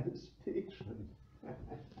science fiction.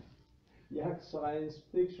 Jak science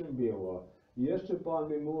fiction było. I jeszcze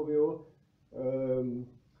pan mi mówił,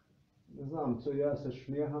 nie znam, co ja se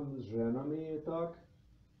śmiecham z żenami i tak.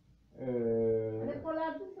 Ale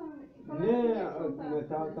Polacy Nie, nie są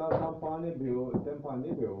tacy. tam pan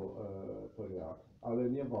nie był Polak, ale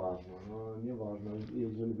nieważne, no nieważne,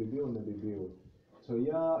 jeżeli by był, nie by był.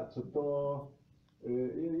 Co to,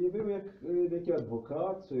 ja był jak taki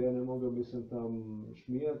adwokat, co ja nie mogę się tam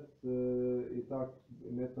śmiać i tak,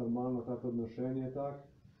 mieć normalne tak odnoszenie, tak.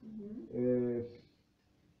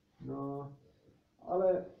 No,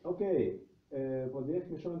 ale okej. Po 2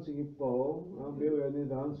 miesiącach i pół był jeden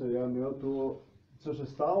dan, co ja miał tu, co się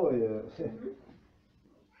stało je.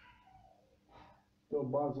 To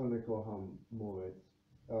bardzo nie kocham mówić.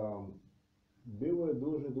 Było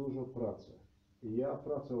dużo pracy. Ja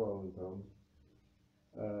pracowałem tam.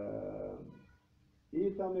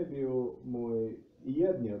 I tam był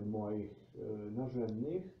jeden od moich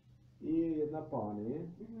narzędnych i jedna pani,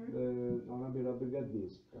 ona była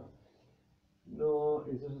brygadistka. No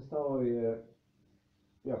i co się stało je,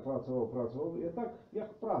 ja pracował, ja tak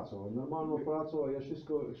jak pracował, normalną pracą, ja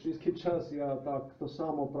wszystkie czas ja tak to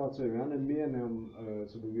samo pracuję, ja nie mieniam,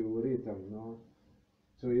 co by był rytm, no.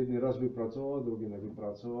 Co jeden raz by pracował, drugi nie by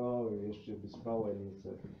pracował, i jeszcze by spał, a nie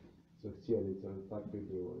co chcieli, to tak by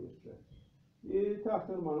było jeszcze. I tak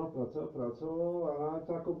normalna pracował, a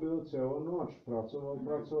tak było całą noc,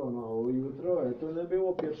 pracował, no jutro, to nie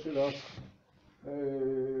było pierwszy raz.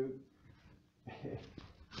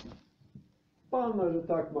 Pan ma, że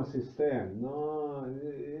tak ma system, no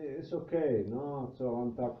jest okej, no co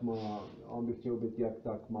on tak ma, on by chciał być jak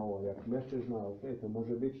tak mało, jak mężczyzna, okej, to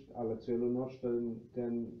może być, ale całą noc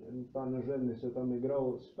ten pan narzędny się tam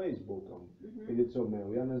grał z Facebookiem, ili co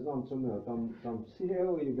miał, ja nie znam co miał, tam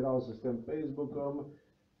siedział i grał się z tym Facebookiem.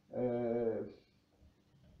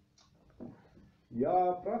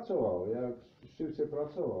 Ja pracował, ja szybciej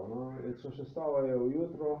pracował, no i co się stało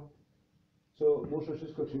jutro, co muszę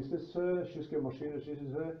wszystko czyścić, wszystkie maszyny czyścić,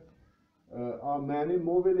 a mnie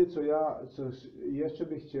mówili, co jeszcze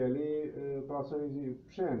by chcieli pracować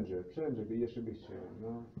wszędzie by jeszcze by chcieli,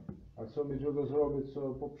 no. A co mi trzeba zrobić,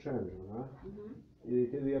 co po wszędzie, no. I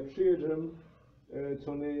kiedy ja przyjeżdżam,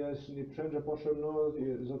 co nie wszędzie poszedłem, no,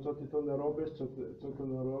 za co ty to nie robisz, co ty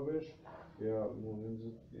nie robisz, ja mówię,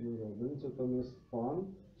 że nie robię, co tam jest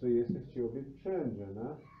pan, co jest chciał być wszędzie,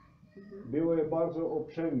 no. Było je bardzo o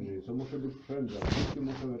wszędzie, co muszę być wszędzie, wszystkie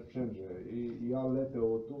muszą być wszędzie. I ja lecę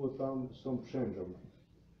tu, tam, są wszędzie.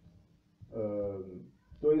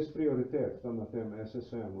 To jest priorytet tam na tym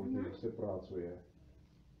SSM, gdzie się pracuje.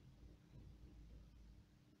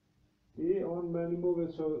 I on mnie mówi,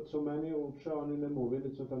 co mnie uczy, oni nie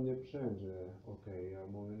mówili, co tam nie wszędzie. Okej, ja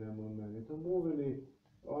mówię, nie mnie to mówili.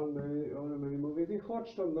 On mnie mówi, ty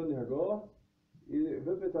chodź tam do niego i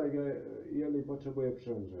wypytaj go, jeżeli potrzebuje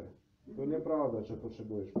wszędzie. To nieprawda, że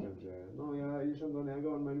potrzebujesz wszędzie. No ja idę do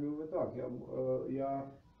niego, on mi mówi tak,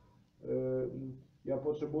 ja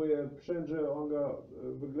potrzebuję wszędzie, on go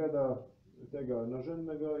wygląda tego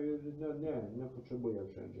narzędnego i nie potrzebuję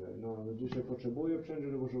wszędzie. No dzisiaj potrzebuję wszędzie,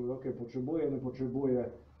 no okej, potrzebuję, nie potrzebuję,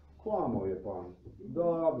 kłamuje pan.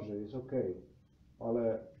 Dobrze, jest okej.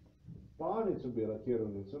 Ale pani, co była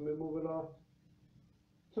kierownicą, mi mówiła,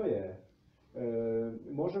 co jest?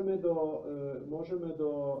 Możemy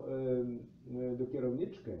do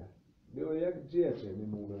kierowniczki. Było jak dzieci, mi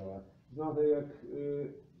mówiła. Znaczy, jak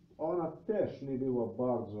ona też nie była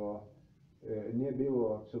bardzo, nie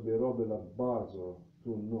było, co by robiła bardzo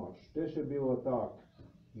tu noc. Też było tak,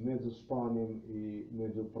 między spaniem i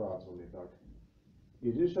między pracą i tak.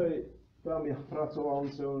 I dzisiaj tam ja pracowałem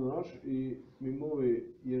całą noc i mi mówi,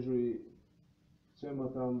 jeżeli chcemy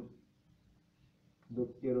tam do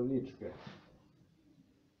kierowniczki.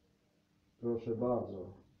 Proszę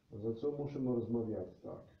bardzo, za co musimy rozmawiać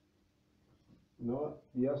tak? No,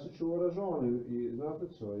 ja się czuł urażony i znacie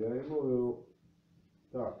co, ja jej mówił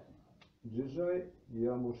tak, dzisiaj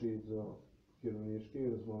ja muszę iść do kierowniczki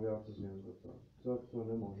rozmawiać z nią tak. Tak to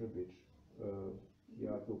nie może być.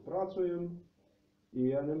 Ja tu pracuję i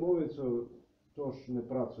ja nie mówię, co coś nie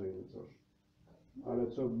pracuję coś. Ale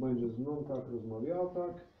co będzie z mną tak rozmawiał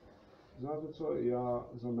tak, znaczy co, ja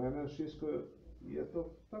za mnie wszystko jest to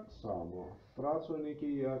tak samo.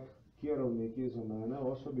 Pracowniki jak kierowniki za mnie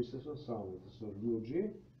osobiście są sami. To są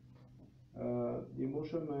ludzie i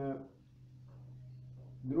musimy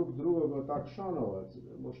drugiego tak szanować,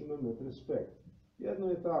 musimy mieć respekt. Jedno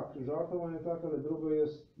jest tak, żartowanie tak, ale drugie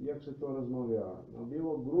jest, jak się to rozmawia. No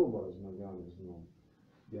było grubo rozmawianie z mną.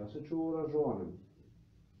 Ja się czuł urażonym.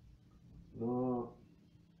 No,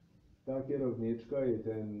 ta kierowniczka i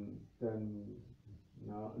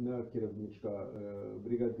no, kierowniczka,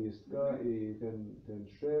 brygadistka i ten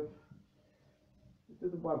szef,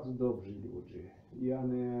 to bardzo dobrzy ludzie. Ja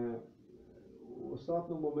nie, w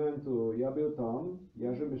ostatnim momentu ja był tam,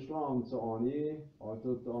 ja że myślałem co oni, a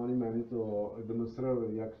to oni mnie to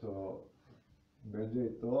demonstrowali jak to będzie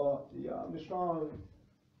to, ja myślałem,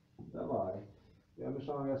 dawaj. Ja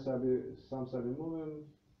myślałem, ja sam sobie mówię,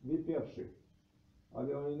 wy pierwszy,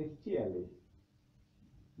 ale oni nie chcieli.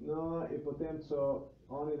 No i potem co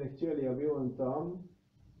oni nie chcieli, ja byłem tam,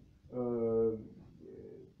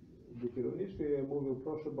 do kierowniczki ja mówił,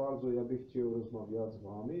 proszę bardzo, ja bym chciał rozmawiać z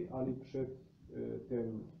wami, ale przed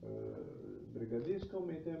tym brygadistą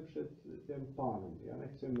i przed tym panem. Ja nie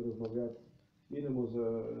chcę rozmawiać innemu,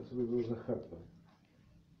 sobie był za chętny.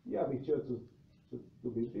 Ja bym chciał, co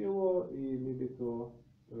tu by było i my by to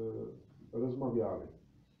rozmawiali.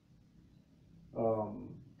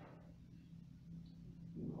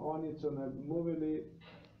 Oni co mówili,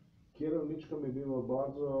 kierowniczka mi była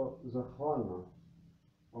bardzo zachwalna.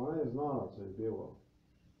 Ona nie znała, co było.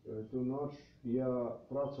 Tu noc ja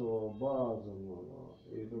pracował bardzo mnogo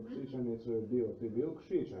i to krzyczenie, co było, to było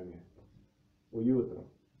krzyczenie ujutro.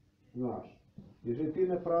 Znasz, jeżeli ty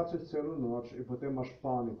nie pracujesz całą noc i potem masz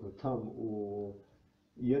paniku tam u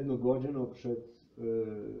 1 godzinę przed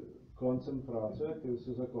końcem pracy, kiedy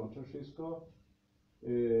się zakończy wszystko,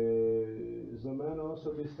 za mnie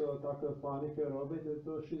osobiście taka panika robi,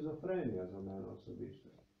 to schizofrenia za mnie osobiście.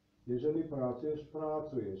 Jeżeli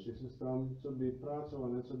pracujesz, jesteś tam sobie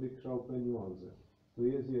pracował, nie sobie chciał pieniądze. To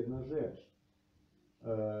jest jedna rzecz.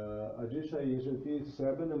 A dzisiaj, jeżeli ty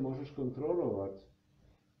siebie nie możesz kontrolować,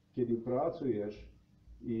 kiedy pracujesz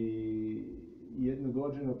i 1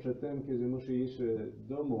 godzinę przed tym, kiedy musisz iść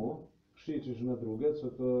do domu, krzyczysz na drugie, co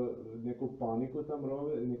to nieką paniku tam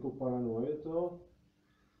robi, nieką paranoję, to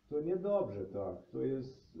niedobrze tak. To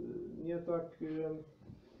jest nie tak,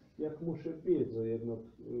 jak muszę być, że jednak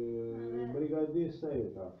brygadista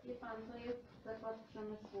jest tak. Wie pan, to jest zakład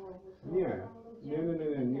przemysłowy. Nie.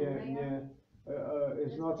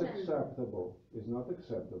 It's not acceptable. It's not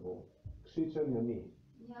acceptable. Krzyczenia nie.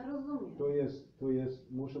 Ja rozumiem. To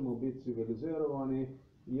jest, musimy być cywilizowani.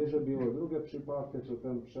 Jeżeli było drugie przypadki, co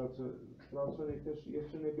tam pracownik też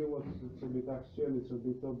jeszcze nie było, co by tak chcieli, co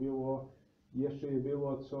by to było, jeszcze nie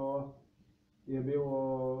było, co nie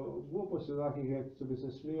było głupości takich, jak by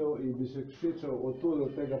się śmiał i by się krzyczał od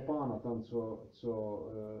tego pana tam, co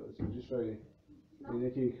dzisiaj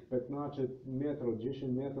jakich 15 metrów,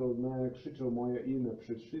 10 metrów od mnie krzyczał moje imię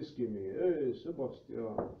przed wszystkimi. Ej,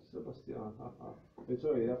 Sebastian, haha. I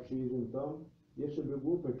co, ja przyjeżdżam tam, jeszcze był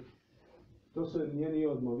głupek. To się nie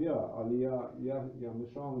odmawia, ale ja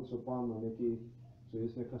myślałem, co pan ma co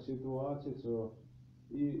jest jaka sytuacja, co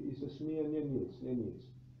i się śmieje, nie nic.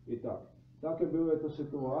 I tak. Takie były to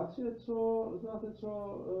sytuacje, co, znacie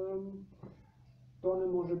co, to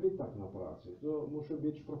nie może być tak na pracy. To musi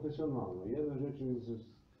być profesjonalne. Jedna rzecz jest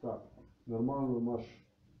tak, normalnie masz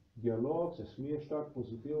dialog, się śmiejesz tak,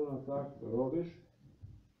 pozytywnie tak, robisz.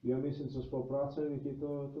 Ja myślę, że współpracownicy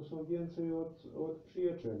to są więcej od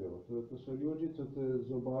przyjacieli. To są ludzie, co ty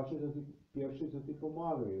zobaczysz, to ty pierwsi, co ty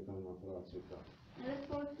pomagają tam na pracy. Tak. Ale w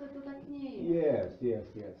Polsce to tak nie jest.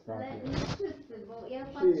 Jest. Tak Ale jest. nie wszyscy, bo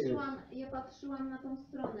ja patrzyłam na tą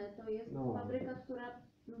stronę. To jest fabryka, która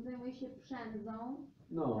zajmuje się przędzą,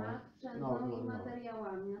 tak? Przędzą i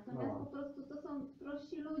materiałami. Natomiast po prostu to są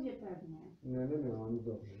prości ludzie pewnie. Nie, oni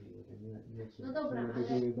dobrzy ludzie. Nie No dobra, ale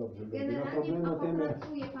ale dobrzy ludzie. generalnie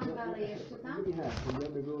popracuje pan dalej jeszcze tam? Nie,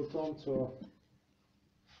 problemy były w tym, co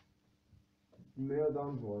miał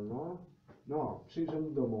dam wolno. No,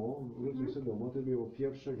 przyjrzałem do domu, wróciłem się do domu, to było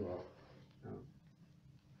 1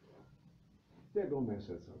 tego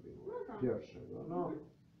miesiąca było. Pierwszego, no.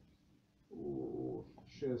 U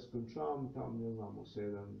 6 skończyłem, tam nie znam, o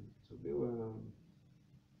 7 co byłem.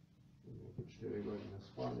 Jakieś 4 godziny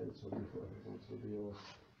spania, co było.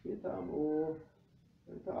 I tam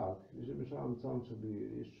tak, że myślałem tam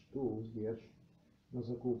sobie iść tu, zbierz. na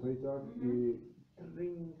zakupy, tak, i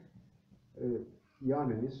tring, ja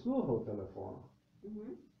nie słuchał telefonu,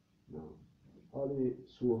 no, ale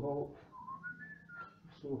słuchał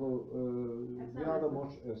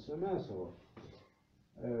wiadomość SMS-ów.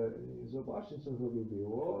 Zobaczcie, co to by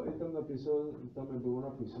było, i tam było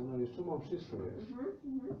napisane, jeszcze mam wszystko jest.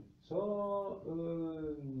 Co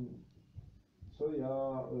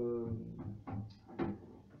ja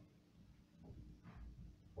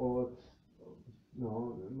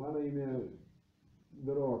ma na imię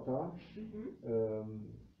Dorota,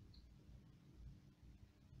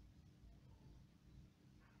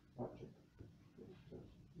 patrzcie,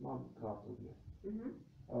 mam kartę,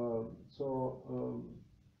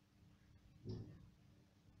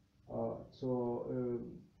 co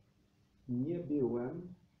nie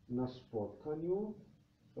byłem na spotkaniu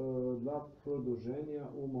dla przedłużenia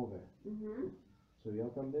umowy. Co ja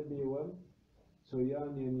tam nie byłem, co ja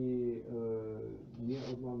nie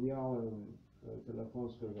odmawiałem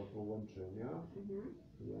telefonskiego połączenia,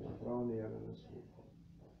 ja naprawdę nie słuchał.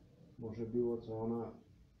 Może było, co ona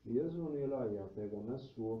dzwoniła, ja tego nie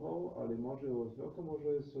słuchał, ale może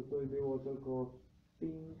to było tylko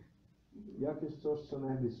ping, jakieś coś, co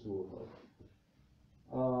nie by słuchał.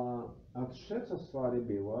 A trzecia sprawa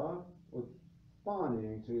była od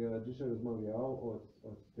pani, której ja dzisiaj rozmawiał,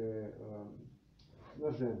 od tej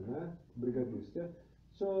narzędnej brygadysty,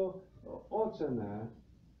 co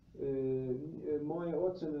moje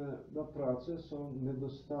oceny na pracy są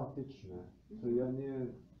niedostateczne. Co ja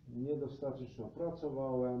niedostatecznie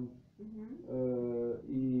pracowałem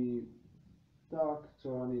i tak,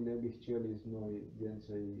 co oni nie by chcieli z mną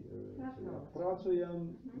więcej pracuję,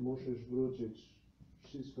 musisz wrócić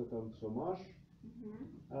wszystko tam, co masz,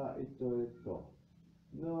 i to.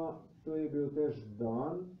 No, to był też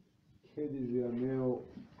dan, kiedy ja miał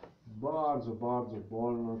bardzo, bardzo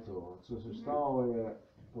bolno to, co się stało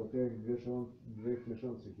po tych 2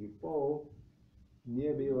 miesiącach i pół,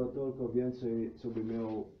 nie było tylko więcej, co by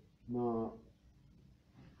miał na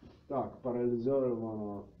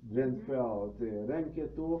paraliżowaną te ręki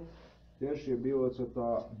tu, też było, co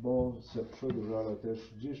ta ból się przedłużała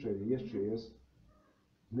też dzisiaj, jeszcze jest,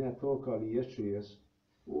 nie tylko, ale jeszcze jest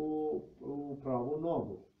u prawą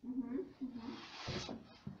nogą.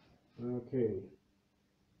 Okej.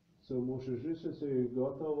 So musisz życzyć sobie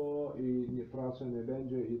gotowo i pracy nie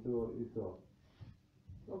będzie i to.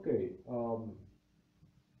 Okej.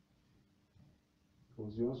 W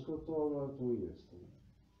związku z tym to jestem.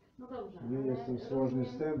 No dobrze, Nie jestem słożny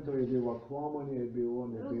z tym, to było kłamanie, nie było,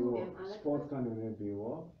 spotkania nie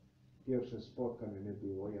było. Pierwsze spotkanie nie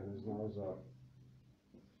było, ja nie znał za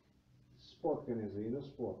spotkanie, za inne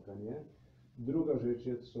spotkanie. Druga rzecz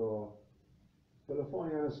jest, co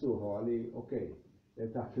telefonie nie słuchał, ale okej,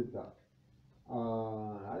 tak.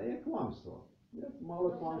 Ale jest kłamstwo. Mało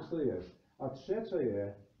kłamstwo jest. A trzecia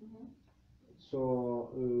jest,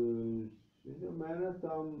 co mnie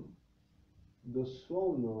tam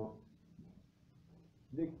dosłownie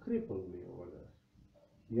they crippled me over there.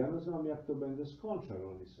 Ja nie znam, jak to będzie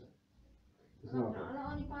skończone się. Dobrze, ale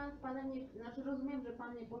oni z panem nie, znaczy rozumiem, że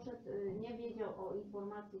pan nie poszedł, nie wiedział o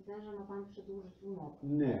informacji ten, że ma pan przedłużyć umowę.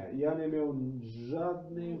 Nie, ja nie miałem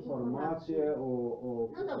żadnej informacji o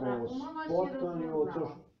spotkaniu, coś.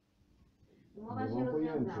 Umowa się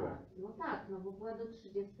rozwiązała. No tak, no bo była do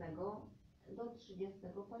 30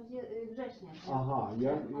 września. Aha,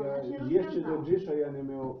 ja jeszcze do dzisiaj ja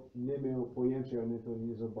nie miał pojęcia, ja to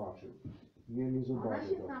nie zobaczył. Nie zobaczył. Ona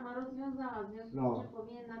się sama rozwiązała, w związku z czym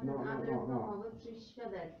powinien na ten adres domowy przyjść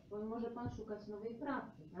świadectwo i może pan szukać nowej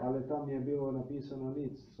pracy, tak? Ale tam nie było napisane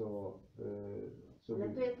nic, Ale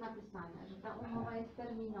tu jest napisane, że ta umowa jest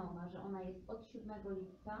terminowa, że ona jest od 7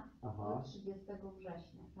 lipca do 30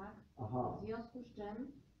 września, tak? W związku z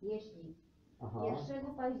czym, jeśli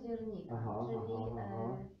 1 października, czyli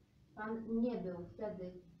pan nie był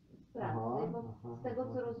wtedy w pracy, bo z tego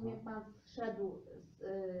co rozumiem, pan zszedł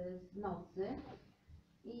z nocy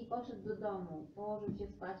i poszedł do domu, położył się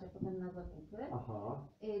spać, a potem na zakupy.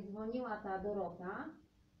 Dzwoniła ta Dorota,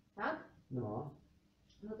 tak? No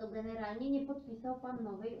to generalnie nie podpisał pan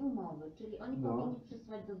nowej umowy, czyli oni powinni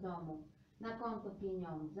przysłać do domu na konto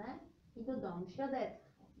pieniądze i do domu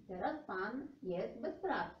świadectwo. I teraz pan jest bez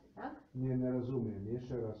pracy, tak? Nie rozumiem.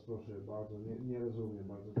 Jeszcze raz proszę bardzo, nie rozumiem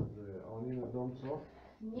bardzo dobrze. Oni na dom co?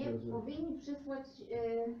 Nie powinni przysłać...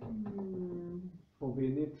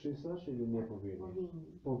 Powinni przysłać ili nie powinni?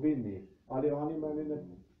 Powinni. Ale oni mieli nie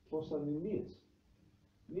poslali nic.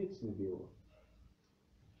 Nic nie było.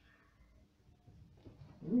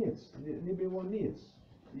 Nic, nie było nic.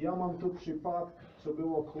 Ja mam tu przypadek, co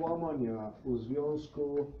było kłamania w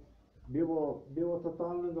związku, było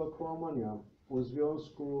totalnego kłamania u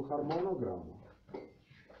związku harmonogramu.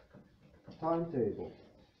 Timetable.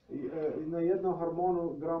 Na jednym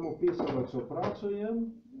harmonogramu pisalo, co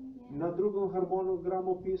pracuję, na drugim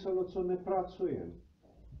harmonogramu pisalo, co nie pracuję.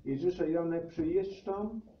 I dzisiaj ja nie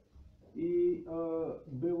przyjeżdżam i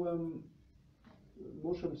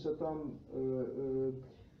muszę się tam,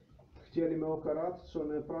 chcieli mnie ukarać,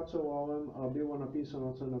 co nie pracowałem, a było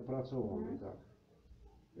napisane, co nie pracowałem. Tak.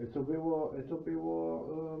 To było,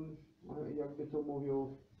 jakby to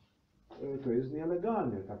mówił, to jest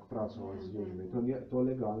nielegalne tak pracować z ludźmi, to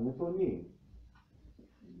legalne to nie.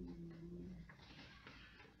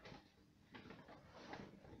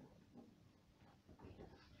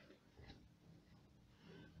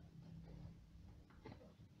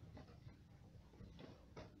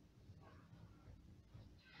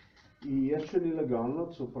 I jeszcze nielegalno,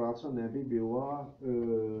 co praca nie by była,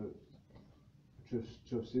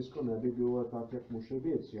 czy wszystko nie by było tak, jak musi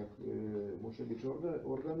być, musi być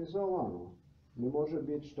organizowane. Nie może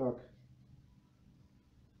być tak,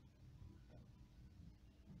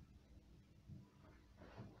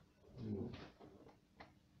 no.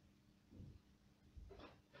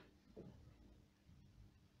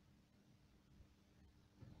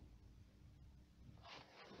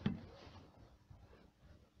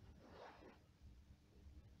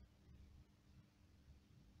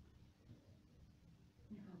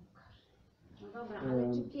 No dobra,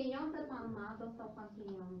 ale czy pieniądze pan ma? Dostał pan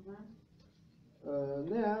pieniądze?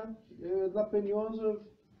 Nie, dla pieniędzy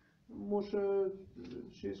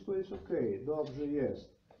wszystko jest ok, dobrze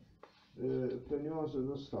jest. Pieniądze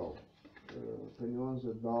dostał,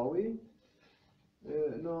 pieniądze dały,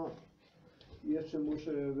 no jeszcze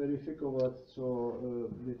muszę weryfikować, co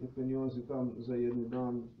te pieniądze tam za jeden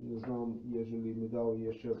dan, nie znam, jeżeli mi dał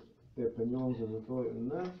jeszcze te pieniądze, no to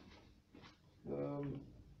nie.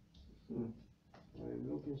 I'm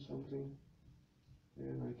looking something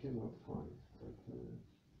and I cannot find. But,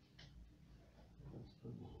 that's the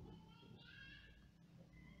moment.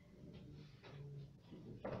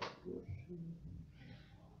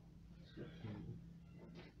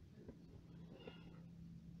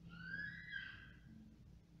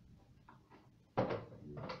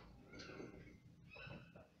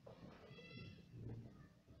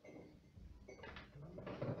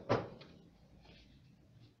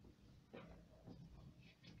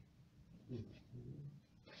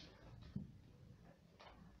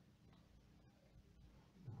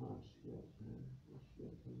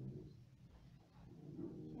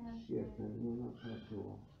 Sierpień, no na przykład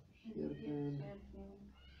było. Sierpień.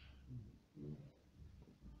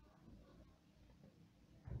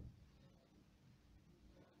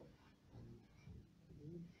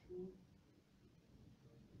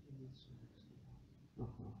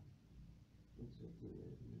 Aha.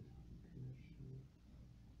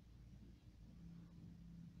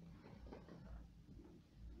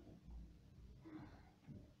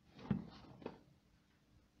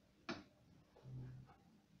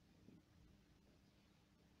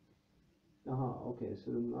 Aha, okej,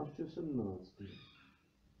 17.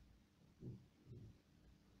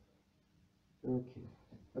 Okej.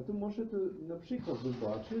 A tu możecie na przykład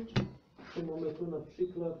zobaczyć, że mamy tu na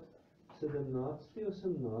przykład 17,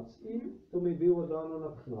 18, to mi było dano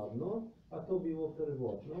naknadno, a to było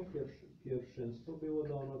pierwotno, pierwszeństwo było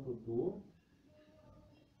dano to tu.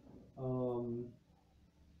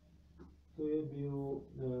 Tu je był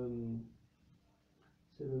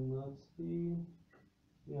 17.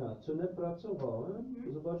 Ja, co nie pracowałem,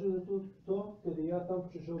 zobaczę, że to, kiedy ja tam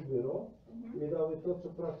przyszedł biuro, mi dały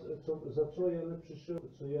to, za co ja nie przyszedł,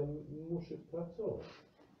 co ja muszę pracować.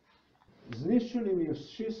 Zniszczyli mi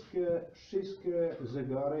wszystkie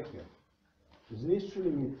zegarki.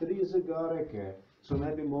 Zniszczyli mi 3 zegarki, co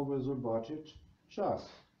nie by mogły zobaczyć czas.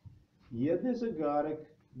 Jeden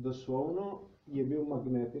zegarek dosłownie był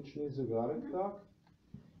magnetyczny zegarek, tak?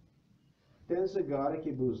 Ten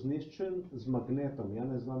zegarek był zniszczony z magnetem. Ja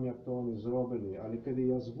nie znam, jak to oni zrobili, ale kiedy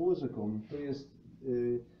ja z muzyką, to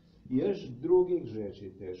jest drugich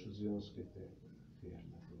rzeczy też w związku z tym.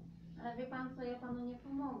 Ale wie pan co, ja panu nie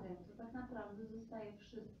pomogę. To tak naprawdę zostaje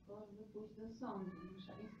wszystko, żeby pójść do sądu.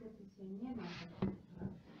 Nasza instytucja nie ma takiej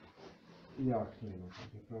prawa. Jak nie ma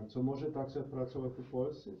takiej prawa? Co może tak sobie pracować w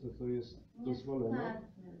Polsce? To jest dozwolone?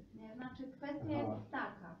 Nie, znaczy kwestia jest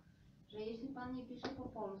taka, że jeśli pan nie pisze po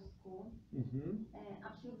polsku,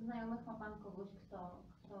 a wśród znajomych ma pan kogoś, kto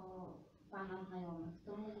pana znajomych,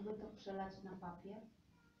 to mógłby to przelać na papier?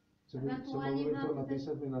 Co mógłby to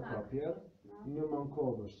napisać na tak, papier? No. Nie mam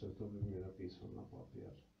kogoś, kto by mi napisał na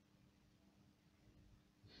papier.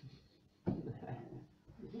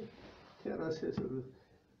 Teraz jest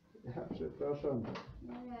Ja przepraszam.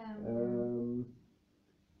 No wiem.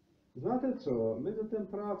 Znate co, między tą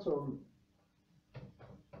pracą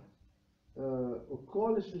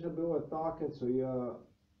okoliczności były takie, co ja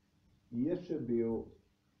jeszcze był,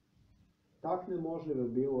 tak niemożliwe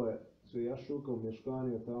było, co ja szukam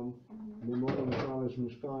mieszkania tam, nie mogłem znaleźć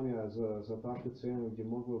mieszkania za takie ceny, gdzie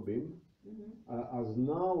mogłbym, a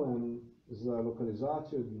znałem za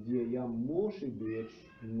lokalizację, gdzie ja muszę być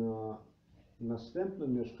na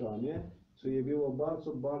następnym mieszkanie, co je było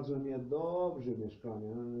bardzo, bardzo niedobrze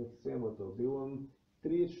mieszkanie, no nie chcemy to. Byłem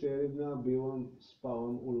 3-4 dni,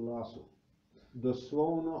 spałem u lasu.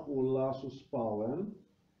 Dosłownie u lasu spałem.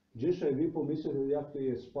 Dzisiaj wy pomyślicie, jak to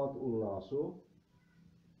jest spać u lasu,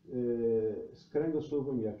 z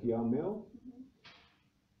kręgosłupem jak ja miał,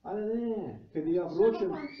 ale nie, kiedy ja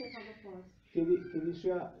wróciłem, kiedyś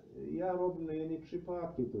ja robię na jednej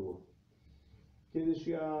przypadki tu. Kiedyś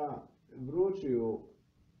ja wrócił,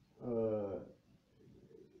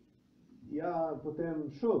 ja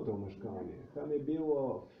potem szedł to mieszkanie. Tam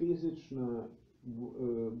było fizyczne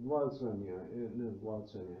gwałcenie, nie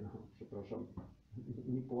gwałcenie, no, przepraszam,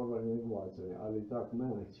 nie porwanie, nie gwałcenie, ale tak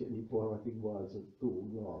mnie chcieli porwać i gwałcić tu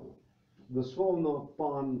głowę. Dosłownie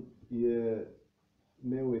pan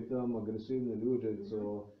miał tam agresywne ludzie,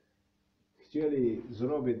 co chcieli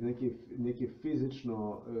zrobić takie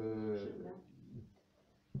fizyczne,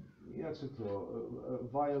 jak się to,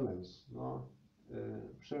 violence, no,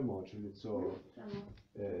 przemoc, czyli co,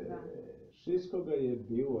 wszystko je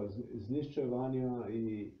było, zniszczenia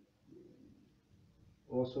i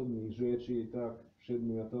osobnych rzeczy i tak,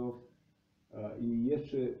 przedmiotów, i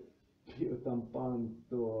jeszcze tam pan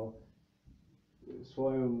to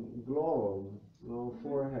swoją głową, no,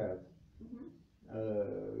 forehead,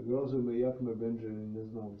 rozumie, jak my będziemy, nie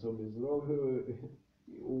znam, co by zrobił,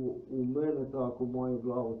 u mnie tak, u mojej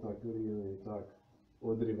głowy tak, tak,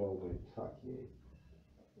 odrywał mnie, tak jej.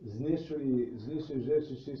 Zniszczyli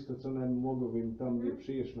rzeczy, wszystko, co nie mogłem tam nie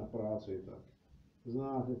przyjść na pracę i tak.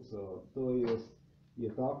 Znate co, to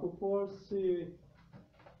je tak u Polsce,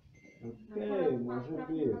 okej, może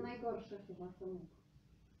być. No najgorsze chyba to mógł.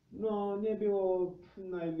 No, nie było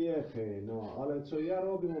najlepiej, no, ale co ja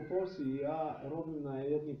robię u Polsce, ja robię na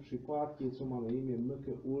jednej przypadki, co ma na imię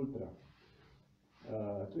Mkultra.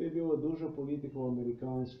 Tu było dużo polityków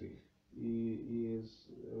amerykańskich i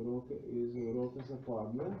z Europy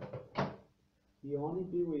Zachodniej i oni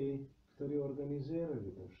byli, którzy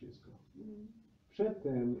organizowali to wszystko.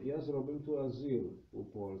 Przedtem ja zrobiłem tu azyl u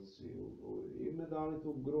Polsce i my dali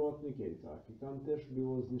tu grotniki i tak, i tam też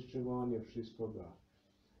było zniszczenie wszystko.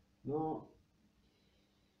 No,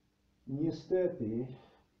 niestety,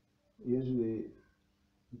 jeżeli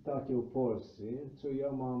takie u Polsce, co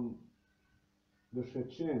ja mam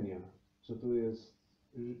doświadczenia, co to jest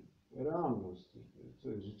realność, co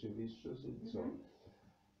jest rzeczywistość,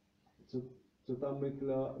 co tam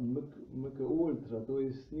Mkultra to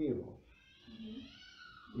istniło.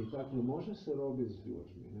 I tak nie może się robić z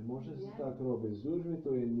ludźmi, nie może się tak robić z ludźmi,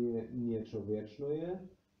 to jest nieczłowieczne,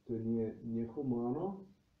 to niehumano.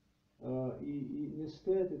 I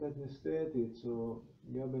niestety, tak niestety, co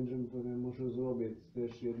ja będziemy potem muszę zrobić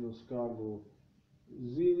też jedną skargę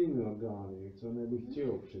z innymi organami, co nie by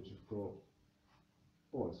chciał przeciwko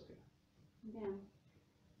Polsce. Wiem.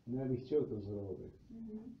 Nie by chciał to zrobić.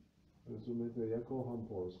 Rozumiecie, ja kocham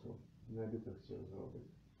Polskę, nie by to chciał zrobić.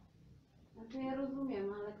 Znaczy ja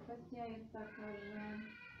rozumiem, ale kwestia jest taka, że...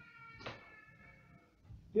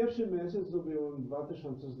 Pierwszy miesiąc zdobyłem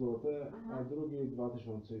 2000 zł, a drugi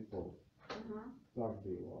 2500. Tak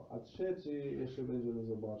było. A trzeci jeszcze będziemy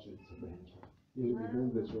zobaczyć, co będzie. Jeżeli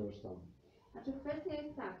będę coś tam. Znaczy kwestia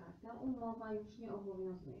jest taka, ta umowa już nie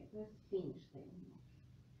obowiązuje. To jest finish tej umowy.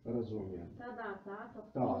 Rozumiem. Ta data to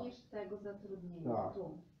Tak. finish tego zatrudnienia Tak.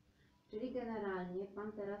 tu. Czyli generalnie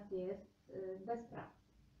pan teraz jest bez pracy.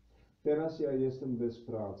 Teraz ja jestem bez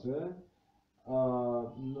pracy.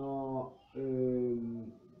 No,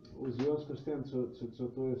 w związku z tym, co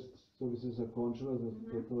to jest, co by się zakończyło,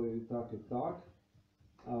 to i tak.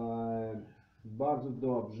 Bardzo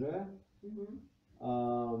dobrze.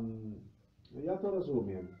 Ja to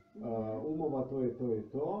rozumiem. Umowa to i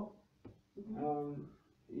to.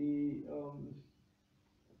 I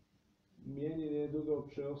mnie niedługo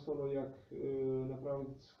przeostało jak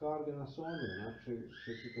naprawić skargę na sądzie,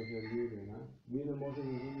 przeciwko ludzi, wy nie możecie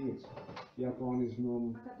nic, jak oni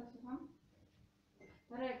zną. Agata, słucham?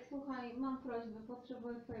 Marek, słuchaj, mam prośbę,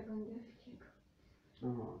 potrzebuję twojego angielskiego.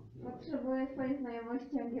 Aha. Potrzebuję twojej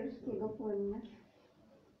znajomości angielskiego płynnie.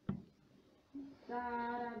 Za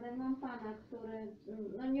radę mam pana, który,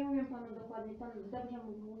 no nie umiem panu dokładnie, pan dobrze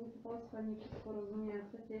mówi po polsku, ale nie wszystko rozumie, a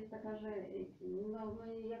kwestia jest taka, że no,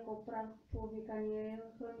 my jako praw człowieka nie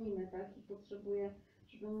chronimy, tak, i potrzebuję,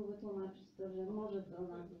 żeby mu wytłumaczyć to, że może do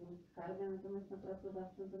nas złożyć skargę, natomiast na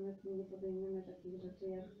pracodawcę, natomiast nie podejmiemy takich rzeczy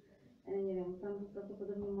jak, nie wiem, tam był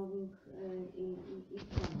prawdopodobnie mobbing i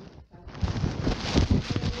przemoc, tak.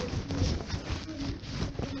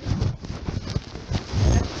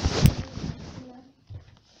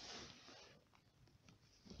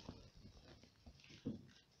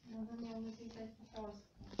 Może nie umie pisać po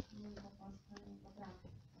polsku, nie po polsku nie potrafię.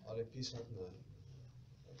 Ale pisać nie.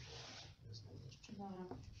 Dobra.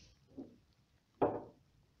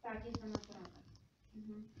 Tak, jestem na stronę.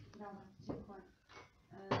 Dobra, dziękuję.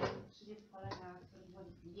 Przyjdzie kolega, który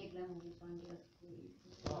biegle mówi po angielsku i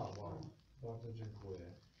Wow, bardzo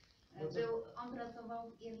dziękuję. On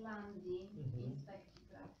pracował w Irlandii w inspekcji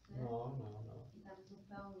pracy i tam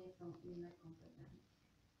zupełnie są inne kompetencje.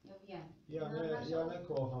 Ja wiem. Ja nie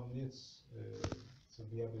kocham nic, co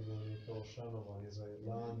by było to szanowanie za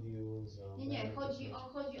Irlandię, za Nie, chodzi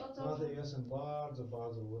o to, że... Ja jestem bardzo,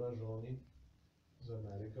 bardzo urażony z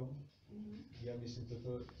Ameryką. Ja myślę, że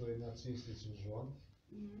to jest nacystyczny rząd.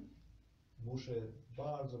 Muszę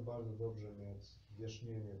bardzo, bardzo dobrze mieć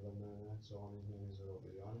wyjaśnienie dla mnie, co oni mnie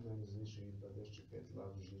zrobili. Oni mnie zniszczyli 25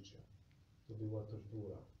 lat życia. To była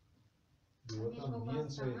tortura. Było tam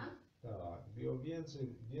więcej, tak, było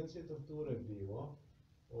więcej tortury było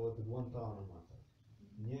od Guantanamo.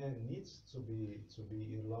 Nie nic, co by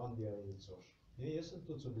Irlandia ili coś. Nie jestem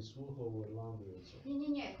tu, co by słuchał o Irlandii ili coś.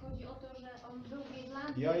 Nie, chodzi o to, że on był w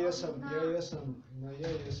Irlandii. Ja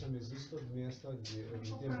jestem z istego miasta, gdzie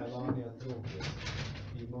Melania Trump jest.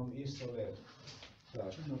 I mam isto lat. Tak.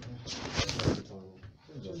 Czy sobie pan pracował?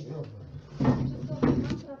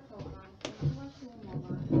 Była się umowa.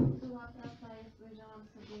 Była praca, jak spojrzałam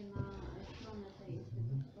sobie na stronę tej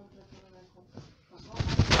instytucji kontraktowego.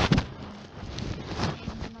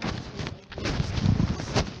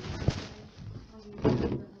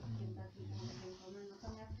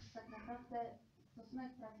 Natomiast tak naprawdę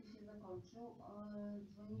stosunek pracy się zakończył.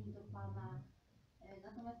 Dzwonili do pana.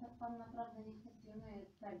 Natomiast pan naprawdę nie kwestionuje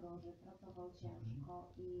tego, że pracował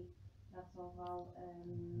ciężko i pracował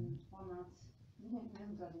ponad, nie wiem,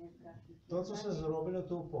 zgodnie z grafikiem. To, co się zrobiło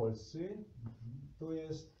tu w Polsce, to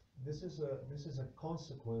jest, this is a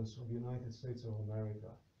consequence of United States of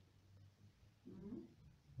America.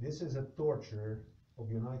 This is a torture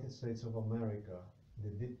of United States of America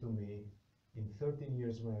they did to me in 13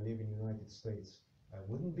 years when I live in United States. I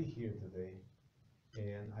wouldn't be here today,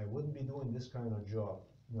 and I wouldn't be doing this kind of job,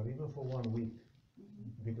 not even for 1 week,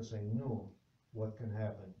 because I knew what can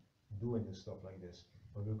happen doing stuff like this.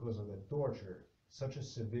 But because of the torture, such a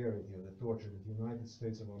severity of the torture that the United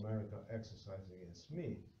States of America exercised against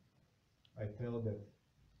me, I felt that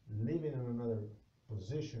living in another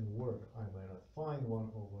position, work, I might not find one,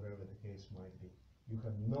 or whatever the case might be. You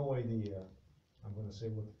have no idea, I'm going to say,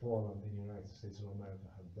 what Poland and the United States of America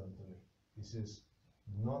have done to me. This is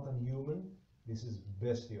not unhuman, this is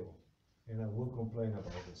bestial, and I will complain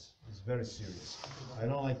about this. It's very serious. I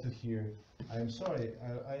don't like to hear, I'm sorry,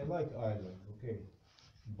 I like Ireland, okay,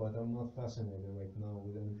 but I'm not fascinated right now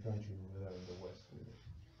with any country without in the West.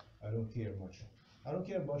 I don't care much. I don't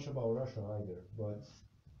care much about Russia either, but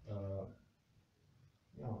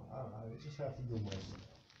you know, I just have to do my thing.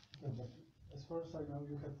 Yeah, but as far as I know,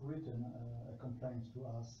 you have written a complaint to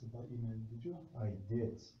us by email, did you? I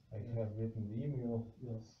did. I have written the email.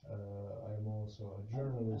 Yes. I'm also a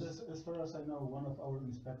journalist. And as far as I know, one of our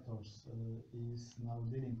inspectors is now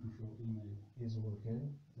dealing with your email. He's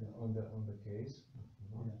working on the case.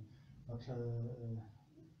 Yeah. But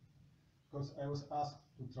because I was asked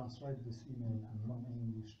to translate this email from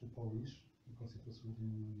English to Polish, because it was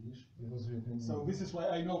written in English. It was written. So this is why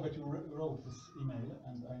I know that you wrote this email,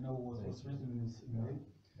 and I know what was written in this email.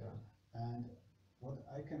 Yeah. And what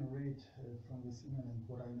I can read from this email and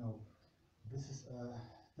what I know, this is a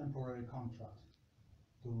temporary contract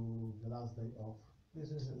to the last day of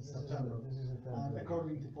September. This is a And temporary.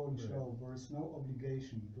 according to Polish law, there is no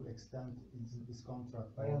obligation to extend this contract.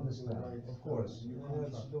 I or to understand, write of course. a new That's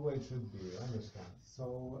contract. the way it should be. I understand.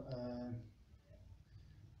 So,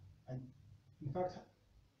 in fact,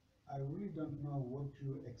 I really don't know what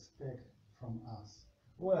you expect from us.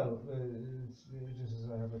 Well, it's just as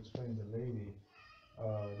I have explained the lady,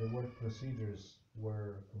 the work procedures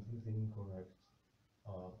were completely incorrect.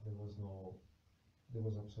 There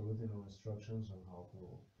was absolutely no instructions on how to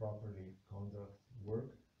properly conduct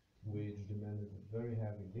work, which demanded very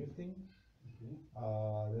heavy lifting. Okay.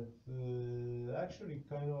 That actually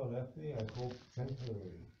kind of left me, I hope,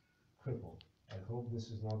 temporarily crippled. I hope this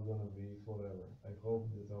is not gonna be forever. I hope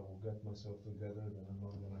that I will get myself together, that I'm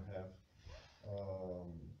not gonna have,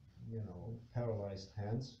 paralyzed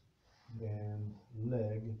hands and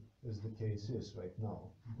leg, as the case is right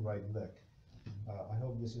now, right leg. I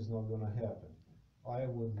hope this is not gonna happen. I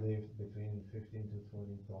would lift between 15 to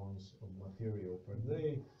 20 tons of material per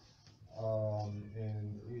day,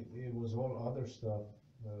 and it was all other stuff,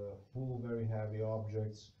 pull very heavy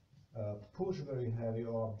objects, push very heavy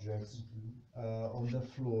objects on the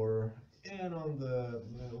floor and on the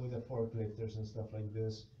with the forklifters and stuff like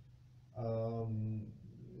this.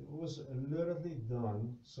 It was literally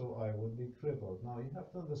done so I would be crippled. Now you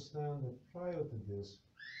have to understand that prior to this,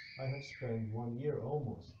 I have spent 1 year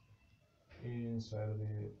almost inside of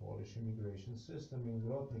the Polish immigration system in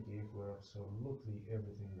Grotniki, where absolutely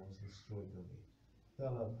everything was destroyed to me.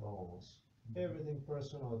 Telephones, everything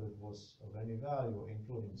personal that was of any value,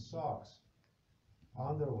 including socks,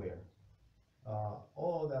 underwear,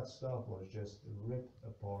 all that stuff was just ripped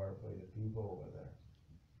apart by the people over there.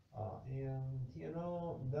 And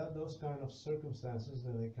that those kind of circumstances,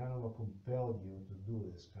 then they kind of compelled you to do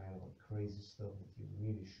this kind of crazy stuff that you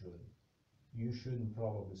really shouldn't. You shouldn't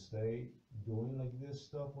probably stay doing like this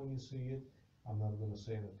stuff when you see it. I'm not gonna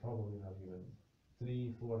say that probably not even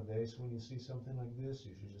 3, 4 days when you see something like this,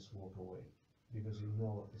 you should just walk away because you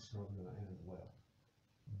know it's not gonna end well.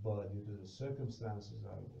 But due to the circumstances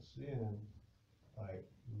I was in, I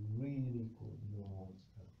really could not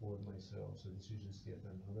afford myself, so this is just yet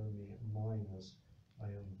another minus. I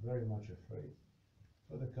am very much afraid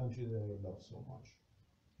for the country that I love so much.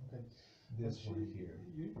 Okay. This But one here.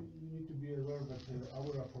 You need to be aware that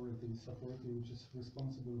our authority is authority which is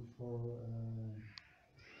responsible for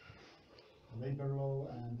labor law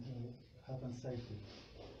and health and safety.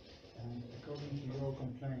 And according to your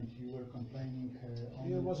complaint, you were complaining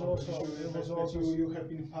on It was on the also- issue it was that also- you have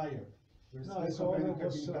been fired. There's No, no it's all complaint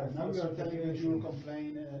was, have been fired. Now you are telling that you falsification.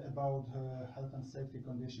 complain about health and safety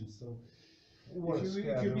conditions. So Work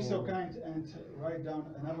if you be so schedule. kind and write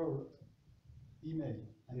down another email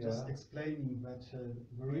and just Yeah. explaining that the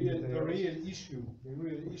Details.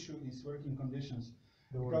 real issue is working conditions.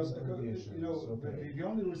 The Because working conditions, okay. the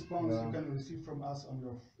only response Yeah. you can receive from us on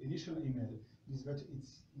your initial email is that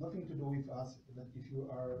it's nothing to do with us, that if you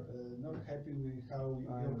are not happy with how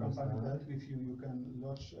I your company understand. dealt with you, you can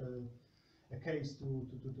lodge a case to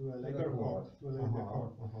a To the labor court, to a labor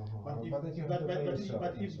court. But if, But then you have to pay yourself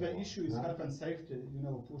but and if so the on, issue is yeah? health and safety,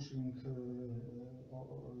 pushing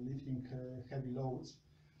or lifting heavy loads,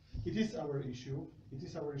 it is our issue. It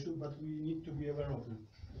is our issue, but we need to be aware of it.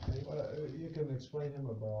 Okay? Well, you can explain him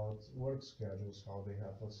about work schedules, how they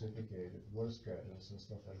have falsificated work schedules and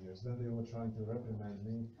stuff like this. Then they were trying to reprimand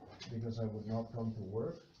me because I would not come to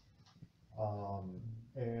work.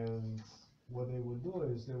 And what they would do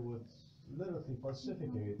is they would literally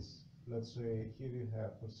falsificate. Let's say here you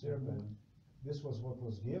have for Serpent, this was what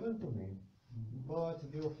was given to me, but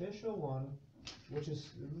the official one, which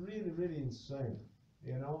is really, really insane,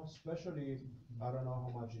 especially, I don't know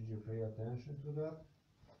how much did you pay attention to that?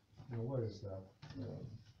 Now, where is that?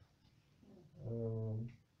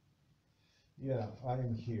 Yeah, I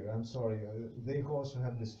am here, I'm sorry, they also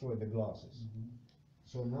have destroyed the glasses.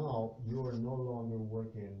 So now you are no longer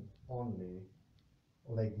working only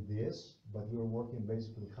like this, but you're working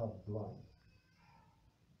basically half blind.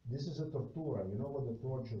 This is a tortura, you know what the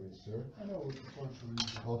torture is, sir? I know what the torture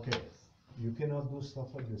is. Okay, you cannot do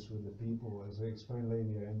stuff like this with the people. As I explained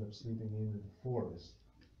later, I end up sleeping in the forest,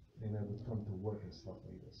 and I would come to work and stuff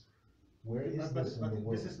like this. Where is this in the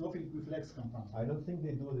world? This is nothing with Lex compound. I don't think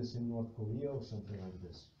they do this in North Korea or something like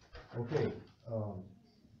this. Okay,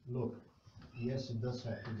 look, yes, it does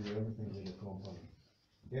have to do everything with the company.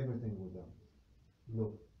 Everything with them.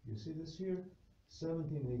 Look, you see this here?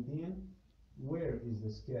 1718. Where is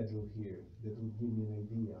the schedule here that would give me an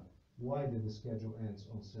idea? Why did the schedule ends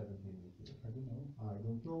on 1718? I don't know. I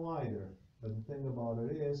don't know either. But the thing about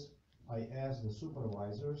it is, I asked the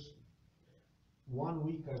supervisors. 1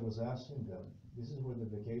 week I was asking them, this is where the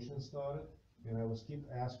vacation started, and I was keep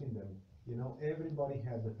asking them, everybody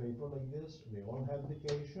had the paper like this, they all had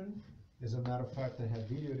vacation. As a matter of fact, I have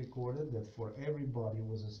video recorded that for everybody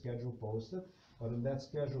was a schedule posted, but in that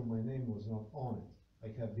schedule my name was not on it.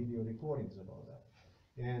 I have video recordings about that.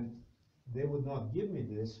 And they would not give me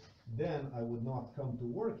this, then I would not come to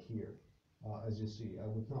work here. As you see, I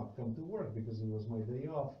would not come to work because it was my day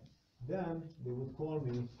off. Then they would call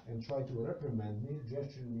me and try to reprimand me,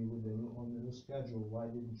 gesturing me with on the new schedule, why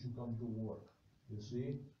didn't you come to work? You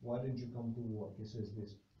see, why didn't you come to work? He says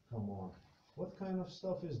this, come on. What kind of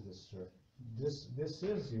stuff is this, sir? This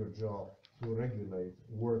is your job to regulate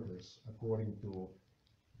workers according to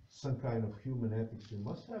some kind of human ethics we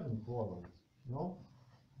must have in Poland, no?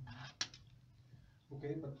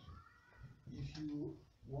 Okay, but if you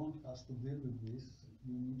want us to deal with this,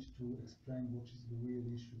 you need to explain what is the real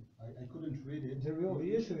issue. I couldn't read it. The real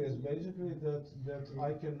issue is basically that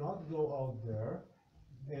I cannot go out there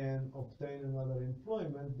and obtain another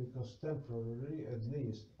employment because temporarily, at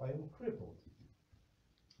least, I am crippled.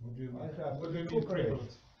 What do you mean? I have What to do you mean recuperate.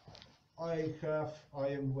 crippled? I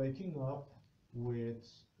am waking up with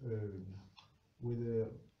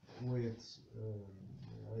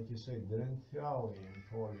like you say, drętwiały in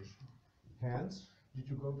Polish, hands. Did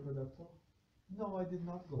you go to a doctor? No, I did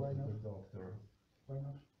not go Why to not? the doctor. Why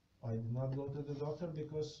not? I did not go to the doctor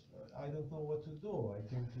because I don't know what to do. I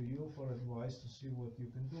came to you for advice to see what you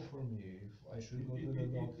can do for me. If I should go to the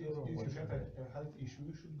doctor or If what you should have I? a health issue,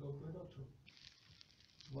 you should go to a doctor.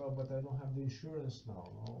 Well, but I don't have the insurance now,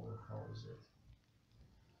 no? Or how is it?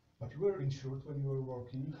 But you were insured when you were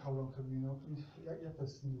working. How long have you not? Jaka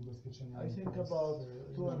jest z tym ubezpieczenia? I think about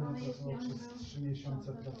 2.5 Jeśli on years. był Przez 3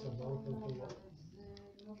 miesiące to pracował, to może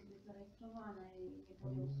być zarejestrowany i nie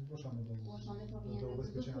on był jest zgłoszony zgłoszony, do powinien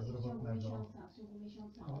ubezpieczenia w ciągu zdrowotnego. miesiąca, w ciągu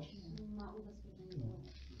miesiąca ma ubezpieczenie No.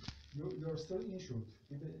 zdrowotne. You're still insured.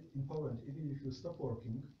 Even in Poland, even if you stop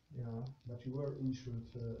working, Yeah. but you were insured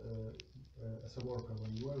as a worker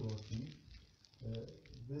when you were working,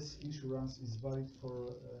 this insurance is valid for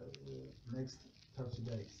next 30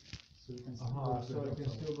 days. So you can still go to So the I can doctor.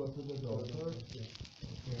 still go to the doctor. Yeah.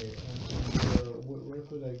 Okay, and where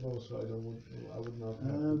could I go so I would not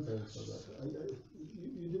have to pay for that?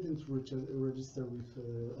 You didn't register with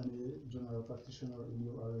any general practitioner in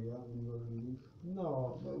your area when you were leaving.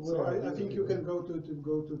 No, but So where? I think you can go to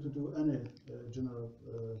any general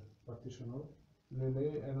practitioner.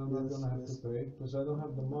 Really? And I'm not Yes, gonna have yes. to pay because I don't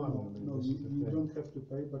have the money. I mean, No, this is the you thing. don't have to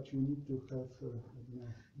pay, but you need to have,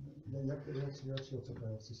 jacy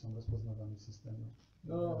obcokrajowcy są rozpoznawani w systemie?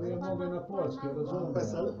 No, ja mówię na polski, ja rozumiem.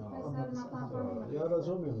 PESEL? PESEL ma pan numer. Ja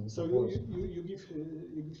rozumiem. So po you polsku.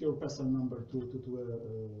 give your PESEL number to a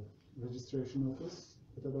registration office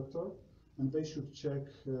at a doctor, and they should check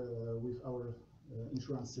with our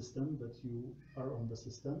insurance system that you are on the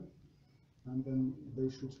system, and then they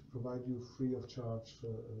should provide you free of charge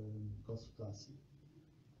consultancy.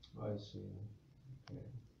 I see. Okay.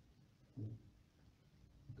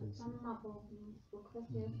 Okay, so Pan ma, bo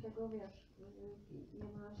kwestia jest tego, wiesz, nie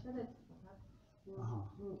ma świadectwa, tak?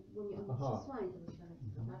 Aha. Bo nie Aha. przesłali tego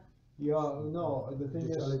świadectwa, tak? Yeah, no, the thing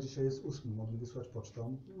is... ale dzisiaj jest 8, mogli wysłać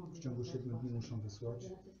pocztą, w ciągu 7 dni muszą wysłać.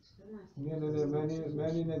 Teraz jest 14.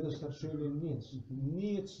 Mnie nie dostarczyli nic.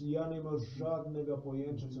 Nic, ja nie mam żadnego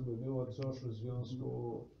pojęcia, co by było coś w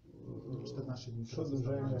związku 14 dni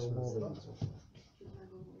przedłużenia teraz jest umowy. tak? czy coś. 7 września naszą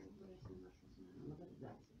nowelizację.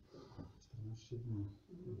 14 dni.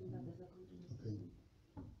 Datę zakończenia Okay.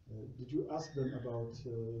 stosunku. Did you ask them about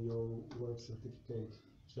your work certificate,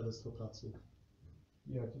 świadectwo pracy?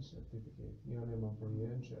 Jaki certyfikat? Ja nie mam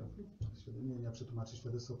pojęcia. Ja przetłumaczę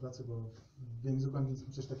świadectwo pracy, bo w języku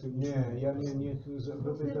angielskim coś takiego Nie, ja nie zapytał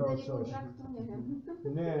Potwierdzenie coś. kontraktu, nie wiem.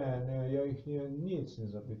 Nie, ja ich nic nie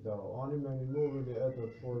zapytał. Oni mnie mówili, to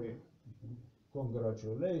twoje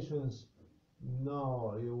congratulations,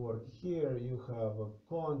 now you work here, you have a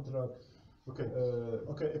contract. Okay.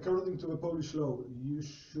 Okay, according to the Polish law, you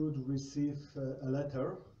should receive a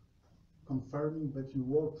letter confirming that you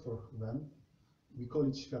work for them. We call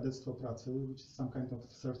it świadectwo pracy, which is some kind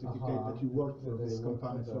of certificate that you work for that this they work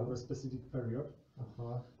company for for them. a specific period.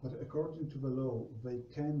 Aha. But according to the law, they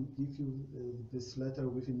can give you this letter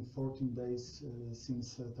within 14 days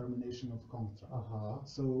since termination of contract. Aha,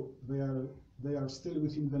 So they are still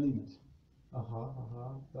within the limit.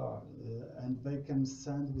 tak. And they can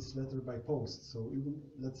send this letter by post. So even,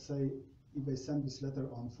 let's say, if they send this letter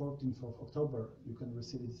on 14th of October, you can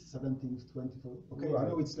receive it 17th, 24th. Okay, I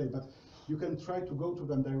know Right. it's late, but you can try to go to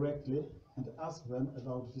them directly and ask them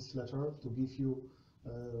about this letter to give you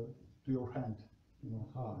to your hand. You know,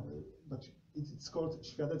 but it's called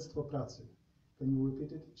świadectwo pracy. Can you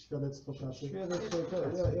repeat it? Świadectwo pracy. Świadectwo,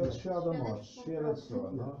 jak świadomość,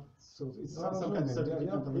 świadectwo, no. So it's No, some kind of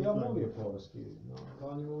certificate of ja employment. mówię polski, no. To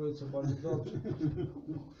oni mówią co bardzo dobrze.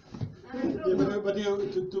 Ale Yeah, trudno. but you know,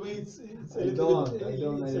 to me it's a I little don't bit,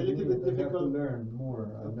 agree. it's a little bit I have to difficult. learn more,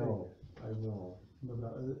 Okay. I know. Dobra,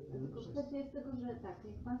 Tylko kwestia jest tego, że tak,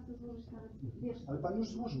 jak pan chce złożyć nawet, wiesz, ale pan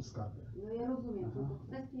już złożył skargę. no ja rozumiem, Aha. tylko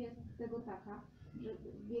kwestia jest tego taka, że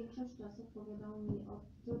większość czasu opowiadał mi o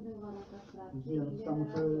trudnych warunkach pracy Wiem, i tam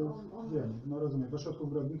generalnie on wiem, no rozumiem, w ośrodku w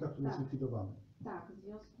Brodnikach, który jest Tak. likwidowany. Tak, w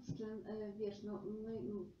związku z czym, wiesz, no my,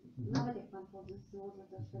 nawet jak pan złoży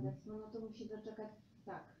to świadectwo, no to musi zaczekać,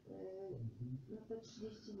 tak, no te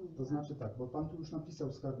 30 dni. To znaczy tak, bo pan tu już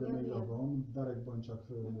napisał skargę mailową, Darek Bończak,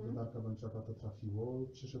 do Darka Bończaka to trafiło,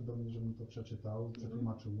 przyszedł do mnie, żebym to przeczytał,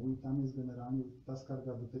 przetłumaczył mu i tam jest generalnie, ta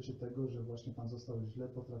skarga dotyczy tego, że właśnie pan został źle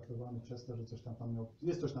potraktowany przez to, że coś tam pan miał,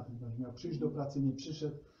 jest coś na tym, że miał przyjść do pracy, nie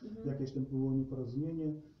przyszedł, jakieś tam było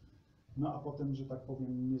nieporozumienie, no a potem, że tak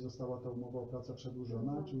powiem, nie została ta umowa o pracę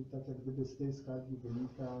przedłużona, czyli tak jak gdyby z tej skargi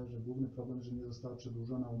wynika, że główny problem, że nie została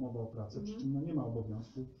przedłużona umowa o pracę, przy czym no nie ma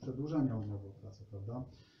obowiązku przedłużania umowy o pracę, prawda?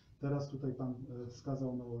 Teraz tutaj pan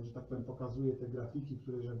wskazał, no, że tak powiem, pokazuje te grafiki,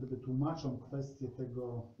 które jak gdyby tłumaczą kwestię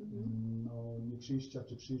tego no, nieprzyjścia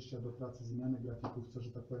czy przyjścia do pracy, zmiany grafików, co,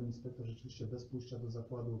 że tak powiem, inspektor rzeczywiście bez pójścia do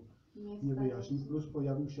zakładu nie wyjaśnił. Plus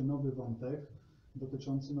pojawił się nowy wątek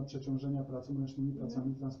dotyczący no, przeciążenia pracą ręcznymi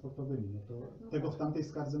pracami transportowymi. No to tego w tamtej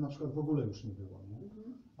skardze na przykład w ogóle już nie było. Nie?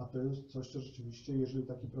 A to jest coś, co rzeczywiście, jeżeli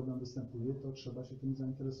taki problem występuje, to trzeba się tym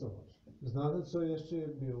zainteresować. Знаете, co jeszcze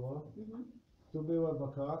było? Tu były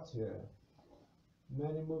wakacje.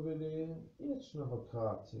 Meni mówili, idź na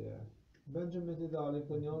wakacje. Będziemy ci dali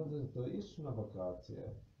pieniądze, to idź na wakacje.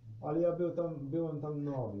 Ale ja byłem tam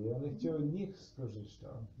nowy, ja nie chciałem nikt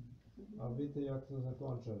skorzystać. A wiecie jak to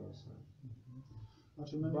zakończyło się?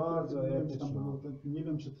 Znaczy, no Bardzo nie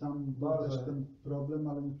wiem, czy tam był też ten problem,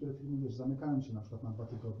 ale niektóre firmy, wiesz, zamykają się na przykład na 2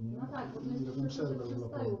 tygodnie. No tak, bo to i robią jest przerwę przy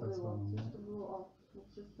urlopową stoju tak było, zwaną. Nie? to było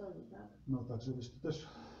przy stoju, tak? No także wiesz, to też,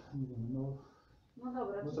 nie wiem, no... No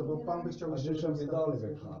dobra, No co, bo pan by chciał jeszcze... Życzę mi dalej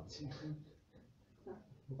wakacje.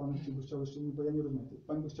 Bo pan by chciał jeszcze, bo ja nie rozumiem,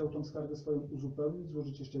 pan by chciał tą skargę swoją uzupełnić,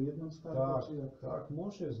 złożyć jeszcze jedną skargę, Tak, czy jak? tak,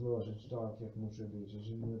 muszę złożyć tak, jak muszę być.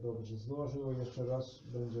 Jeżeli mnie dobrze złożył, jeszcze raz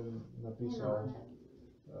będzie napisał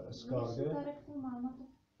skargę. Jeśli Darek tu ma, no to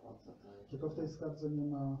po co to jest? Tylko w tej skardze nie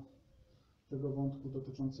ma tego wątku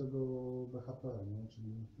dotyczącego BHP, nie?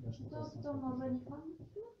 Czyli ręczny czas To może niech pan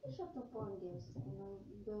napisze to po angielsku,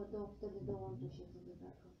 no wtedy dołączy się do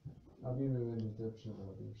dodatku. A mi będzie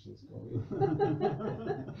przyrobił wszystko.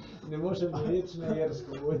 Nie muszę mówić na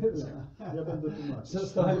jersku. Ja będę tłumaczyć.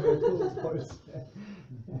 Zostajmy tu w Polsce.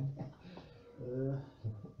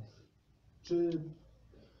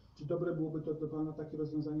 Czy dobre byłoby to do pana takie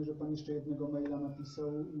rozwiązanie, że pan jeszcze jednego maila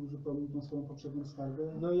napisał i uzupełnił tą swoją poprzednią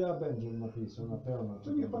skargę? No ja będę napisał na pewno.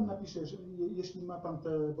 To niech pan napisze, jeśli ma pan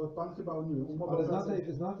te, bo pan chyba, nie wiem, umowę... Ale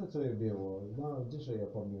znacie co było? No, dzisiaj ja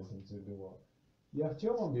pamiętam co było. Ja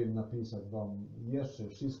chciałbym napisać wam jeszcze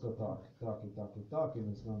wszystko tak,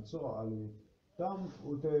 nie znam co, ale tam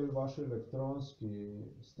u tej waszej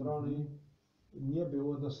elektronicznej strony nie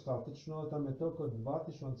było dostateczno, tam jest tylko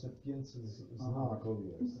 2500 znaków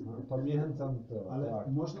jest. No, pamiętam to. Ale tak.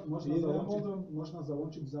 można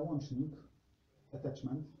załączyć załącznik,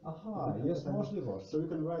 attachment. Aha, jest możliwość. So you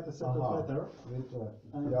can write a separate letter.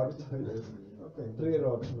 Jak to jest? Okay.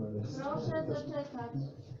 Przyroczne jest. Proszę zaczekać.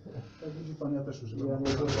 Jak widzi pan, ja też używam. Ja nie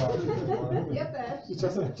zobaczę. Ja też. I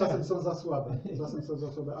czasem są za słabe. Czasem są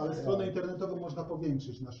za słabe, ale stronę internetową można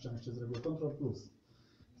powiększyć na szczęście z reguły. Ctrl plus.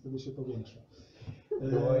 Wtedy się powiększa.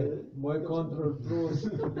 My Ctrl plus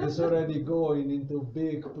is already going into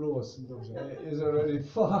big plus. Is already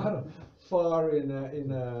far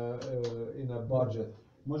in a budget.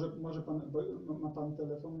 Może pan, ma pan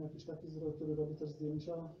telefon jakiś taki, który robi też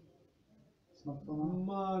zdjęcia? Smartfona?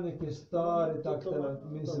 Ma jakieś stare, tak teraz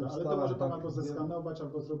dobra, ale to może pan albo zeskanować,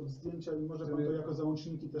 albo zrobić zdjęcia i może pan to jako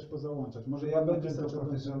załączniki też pozałączać. Może ja pan będę to napisać,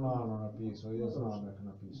 profesjonalnie napisał, ja No znam dobrze. jak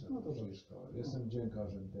napisać No to wszystko. Jestem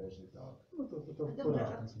dziennikarzem też i tak. No to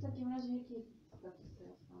Dobra, a w takim razie jaki jest status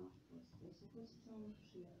teraz pana w Polsce? Jest jakoś co on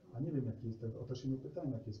przyjechał? A nie wiem jaki jest, o to się nie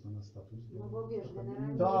pytałem jaki jest pana status. No bo wiesz,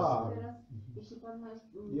 generalnie Tak. jeśli teraz, jeśli pan ma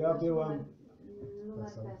już Ja byłam... numer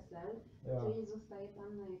PESEL, Ja. czyli zostaje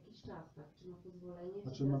pan na jakiś czas, tak? Czy ma pozwolenie?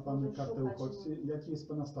 Znaczy czy ma teraz pan może kartę szukać, uchodźcy, jaki jest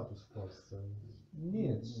pana status w Polsce?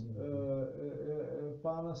 Nic.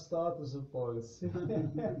 Pana status w Polsce.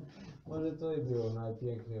 Może to i było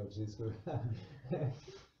najpiękniejsze wszystko.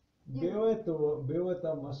 Były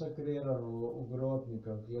tam masakrerano u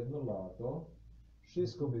grobnikach jedno lato.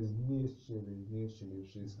 Wszystko by zniszczyli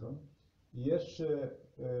wszystko. I jeszcze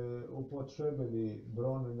upotrzebili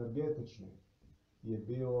broń energetyczną. I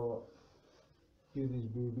było, kiedyś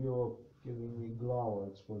by było, kiedy mi głowa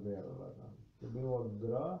eksplodowała tam. To była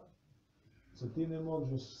gra, co ty nie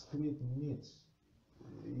możesz skryć nic.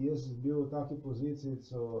 Było takie pozycje,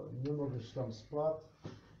 co nie możesz tam spać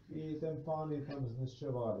i ten panie tam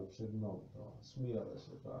zniszczowali przed mną to, śmiali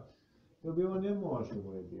się tak. To było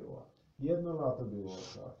niemożliwe było. Jedno lato było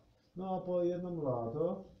tak. No a po jednym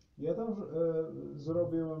lato ja tam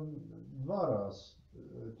zrobiłem 2 razy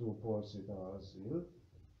tu u Polsce da azil.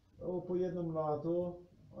 Po jednom latu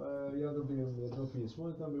ja dobijem jedno pismo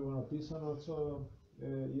i tam bilo napisano co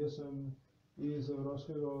jesam iz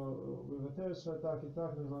Europskog obywatelstwa, tak i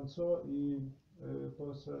tak, ne znam co i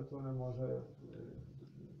Polska to ne može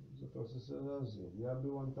zaprositi se za azil. Ja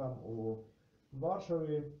byłem tam u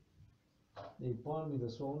Warszawie i pan mi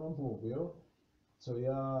dosłowno mówił, co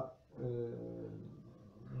ja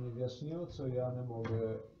mi wyjaśnił, co ja nie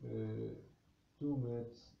mogę tu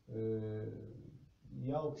mieć.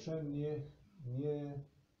 Ja uprzejmie nie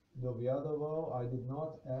dowiadywał, I did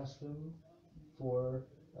not ask him for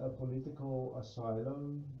a political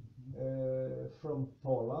asylum from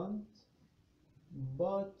Poland,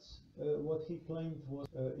 but what he claimed was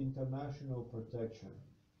international protection,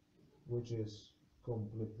 which is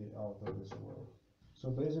completely out of this world.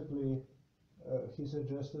 So basically, he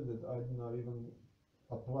suggested that I did not even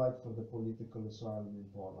apply for the political asylum in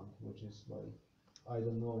Poland, which is like, I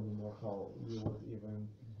don't know anymore how you would even,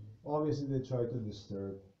 obviously they try to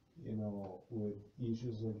disturb, you know, with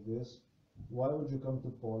issues like this. Why would you come to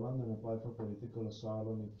Poland and apply for political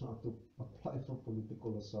asylum if not to apply for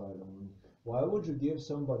political asylum? Why would you give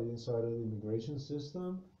somebody inside of the immigration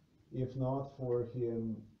system if not for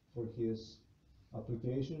him, for his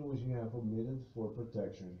application which you have submitted for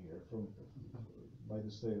protection here from by the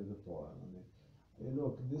state of the Poland? I mean,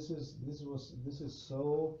 look, this is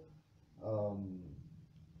so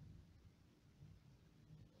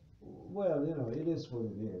well, you know, it is what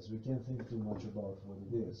it is. We can't think too much about what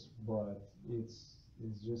it is, but it's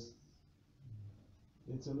just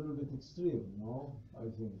it's a little bit extreme, no? I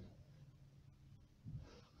think.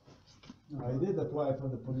 I did apply for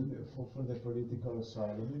the political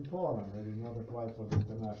asylum in Poland. I did not apply for the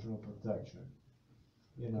international protection.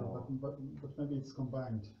 You know. But maybe it's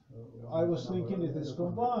combined. I was thinking it is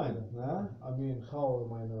combined. Nah? I mean, how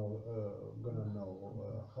am I now gonna know?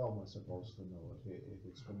 How am I supposed to know if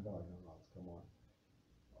it's combined or not? Come on.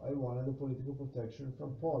 I wanted the political protection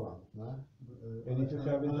from Poland. Nah? And if you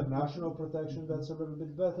have international protection, that's a little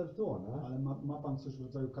bit better too. Nah? Ale ma pan coś w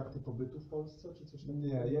rodzaju karty pobytu w Polsce, czy coś takiego?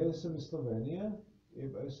 Nie, ja jestem z Słowenii.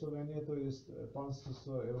 Słowenia to jest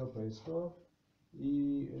państwo europejskie.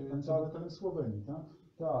 I pan jest obywatelem Słowenii, tak?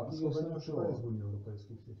 Tak, Słowenia chyba jest w Unii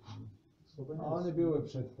Europejskiej w tej chwili. A one były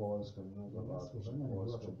przed Polską, no to Słowenia nie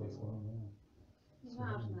była przed Polską.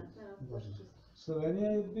 Ważne, teraz też wszystko. Słowenia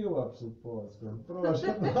była przed Polską,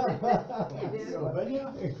 proszę. Nie wiem.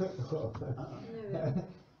 Słowenia? Nie wiem.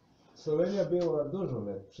 Słowenia była dużo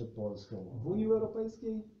lat przed Polską. W Unii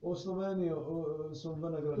Europejskiej? U Słowenii są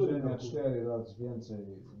wynagrodzenia 4 razy więcej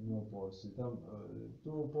niż w Polsce. Tam,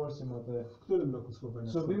 tu w Polsce macie... W którym roku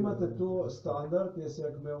Słowenia? Co wy macie tu standard jest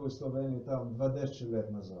jak miał w Słowenii tam 20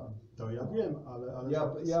 lat nazad. To ja wiem, ale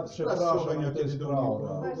ja przepraszam, Słowenia to jest kiedy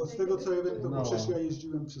prawda. bo z tego co ja wiem, to No. przecież ja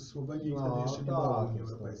jeździłem przez Słowenię i wtedy jeszcze nie było Unii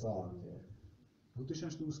Europejskiej. Tak.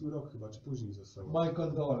 2008 rok chyba, czy później zostało. My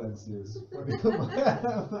condolences.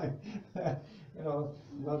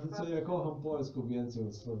 Znate co, ja kocham Polsku więcej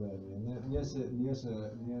od Słowenii.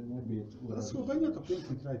 Nie być Ale Słowenia to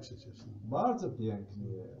piękny kraj przecież. No. Bardzo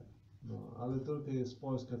pięknie, no, ale tylko jest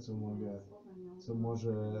Polska, co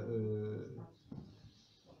może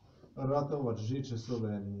ratować życie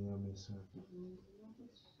Słowenii, ja myślę.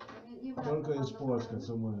 Tylko jest Polska,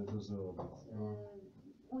 co może to zrobić. No.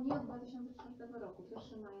 Unii od 2004 roku,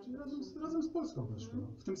 1 maja. Czyli razem z Polską weszło.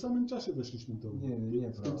 W tym samym czasie weszliśmy do Unii.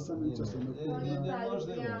 Nie, w tym samym czasie. Nie można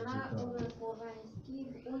Italiana, Auser Słoweński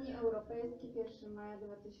w Unii Europejskiej 1 maja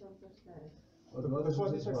 2004. Od Dokładnie tak samo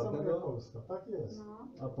 2004? jak Polska, tak jest. No.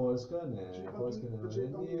 A Polska? Nie, Czyli pan- Polska czyli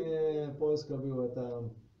pan- nie, Polska była tam.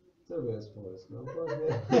 Co jest Polska? No dobra,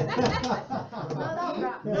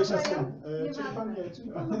 Mniejsza z dobra, tym. nieważne.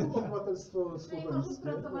 Czyli pan ma obywatelstwo Czyli możesz słoweńskie.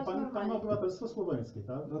 pracować Pan ma normalnie. obywatelstwo słoweńskie,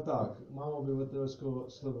 tak? No tak, mam obywatelstwo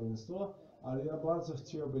słoweństwo, ale ja bardzo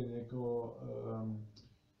chciałbym jako...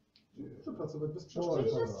 Chcę pracować bez Polak. Czyli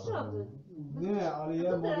przeszkód. bez zrzody. Nie, ale No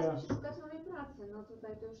ja to teraz mogę... musisz szukać nowej pracy, no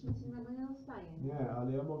tutaj to już nic innego nie zostaje. Nie,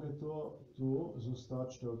 ale ja mogę tu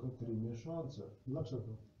zostać tylko 3 miesiące. Dlaczego?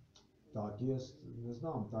 Tak jest, nie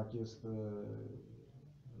znam, tak jest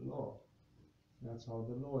law. That's how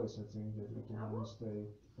the law is, I think, that we can only stay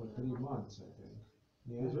for 3 months, I think.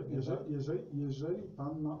 Nie? Jeżeli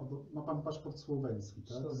pan ma pan paszport słoweński,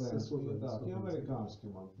 tak? Słoweński, tak, i amerykański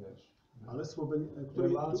mam też. Ale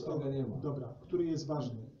Irlandzkiego nie ma. Dobra, który jest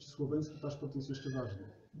ważny? Czy słoweński paszport jest jeszcze ważny?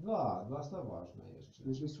 Dwa są ważne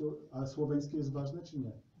jeszcze. A słoweński jest ważny, czy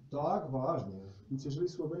nie? Tak, ważne. Więc jeżeli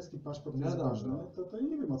słoweński paszport jest ważny, to ja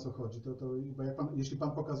nie wiem o co chodzi. Bo jak jeśli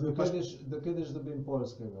pan pokazuje Do kiedyś zrobimy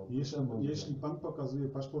polskiego. Jeśli pan pokazuje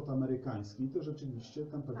paszport amerykański, to rzeczywiście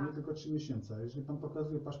tam pewnie tylko 3 miesiące. A jeżeli pan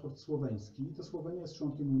pokazuje paszport słoweński, to Słowenia jest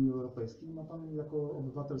członkiem Unii Europejskiej i ma pan jako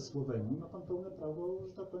obywatel Słowenii, ma pan pełne prawo,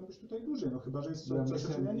 że tak powiem, być tutaj dłużej. No chyba, że jest coś,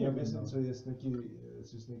 o czym ja nie wiem. Myślę, że jest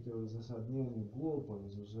takie uzasadnienie, głupie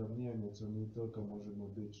uzasadnienie, co my tylko możemy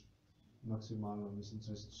być maksymalną, myślę,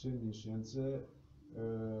 że jest 3 miesiące,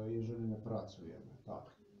 jeżeli nie pracujemy,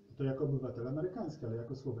 tak. To jako obywatel amerykański, ale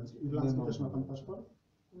jako słoweński. Irlandzki też ma pan paszport?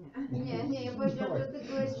 Nie, ja powiedziałam, że ty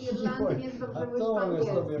byłeś w Irlandii, więc dobrze byłeś w A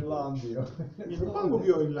angielskim. to jest Irlandii. Nie, pan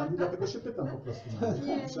mówi o Irlandii, dlatego się pytam po prostu.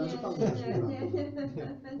 Myślałem, że pan mówi o Irlandii.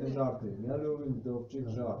 Nie żarty, ja lubię dowcip,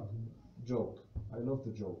 żart. Joke. I love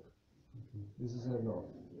the joke. This is a love.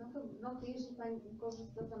 No to jeśli pan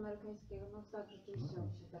korzysta z amerykańskiego, no tak, rzeczywiście on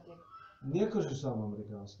się tak jak... Nie korzystam z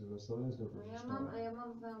amerykańskiego, słoweńskiego korzystam. Ja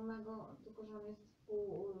mam znajomego, tylko że on jest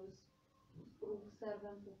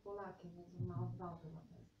półserbem, pół Polakiem, więc on ma dwa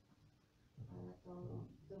obywatelstwa. Ale to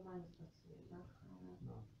normalnie pracuje, tak?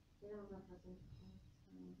 Ale ile można pracować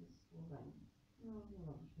w Słowenii? No nie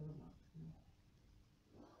mam się zobaczyć.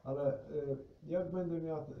 Ale jak będę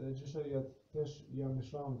miał dzisiaj, ja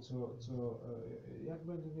myślałem, jak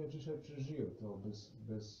będę miał dzisiaj przeżył to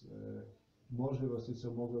bez możliwości,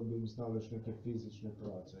 co mogłbym znaleźć jakieś fizyczne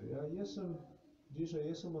prace. Dzisiaj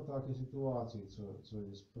jestem w takiej sytuacji, co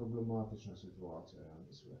jest problematyczna sytuacja, ja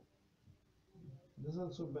myślę. Nie znam,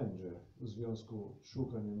 co będzie w związku z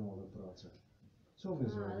szukaniem nowej pracy. Co my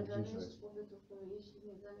zrobimy dzisiaj? Jeśli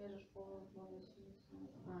nie zamierzasz powiedzieć, to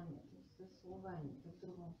jest Słowenii, to w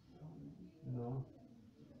drugą stronę. No.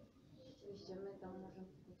 Rzeczywiście my tam możemy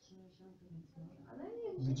tylko 3 miesiące, więc może, ale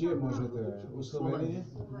nie. Gdzie możecie? U Słowenii?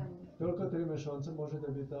 Słowenii. Tylko 3 miesiące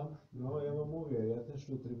możecie być tam? No ja wam mówię, ja też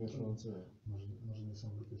tu 3 miesiące. Może nie są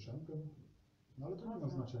w grupie Schengen? No ale to nie ma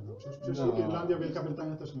znaczenia. Przecież Irlandia, Wielka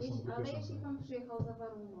Brytania też nie są w grupie Ale Schengen. jeśli pan przyjechał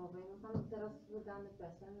zawarunkowej, no pan teraz wydany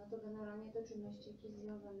PESEL, no to generalnie te czynności, jakie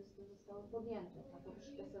związane z tym zostały podjęte, tak? Bo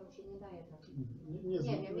przy PESEL-u się nie daje takich. Nie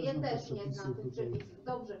wiem, ja też nie znam tych przepisów.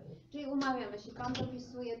 Dobrze, czyli umawiamy się, pan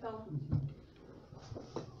dopisuje to.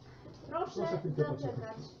 Proszę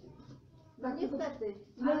zaczekać. No niestety,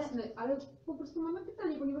 Jasne, ale po prostu mamy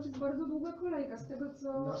pytanie, ponieważ jest bardzo długa kolejka z tego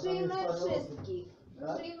co... przyjmę wszystkich.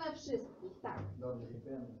 Przyjmę wszystkich, tak. Dobrze,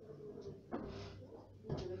 dziękujemy.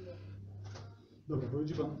 Dobra,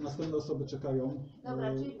 powiedzi pan, następne osoby czekają.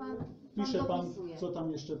 Dobra, czyli pan Pisze pan, dopisuje. co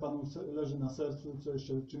tam jeszcze panu leży na sercu, co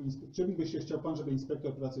jeszcze, czym by się chciał pan, żeby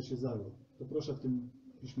inspektor pracy się zajął. To proszę w tym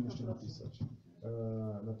piśmie jeszcze napisać.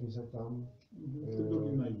 Napisać tam W tym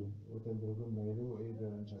drugim mailu. w tym drugim mailu i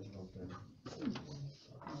doręczać wam ten.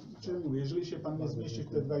 Czyli mówię, jeżeli się pan nie zmieści w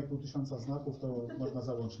te 2,5 tysiąca znaków, to można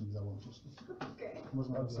załącznik załączyć.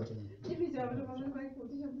 Można napisać. Nie wiedziałam, że może 2,5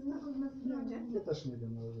 tysiąca znaków na stronie. Ja też nie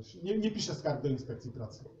wiem, nie piszę skarg do inspekcji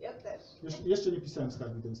pracy. Ja też. Jeszcze nie pisałem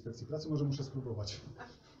skargi do inspekcji pracy, może muszę spróbować.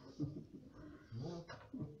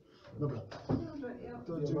 Dobra, Dobrze, ja...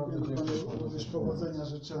 to dziękuję panu, również powodzenia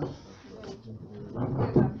życzę.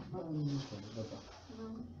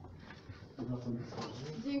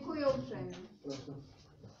 Dziękuję uprzejmie.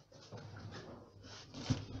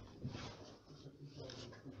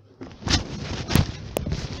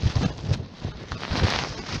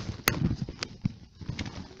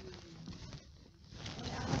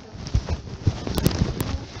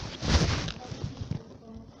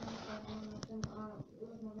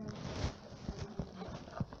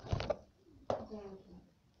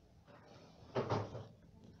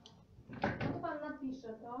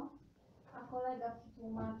 Napiszę to, a kolega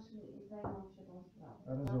przetłumaczy i zajmą się tą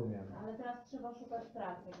sprawą. Rozumiem. Ale teraz trzeba szukać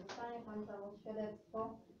pracy. Jak dostanie pan tam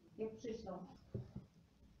świadectwo, jak przyślą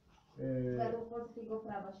według polskiego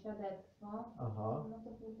prawa świadectwo, no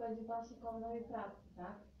to będzie pan szukał nowej pracy,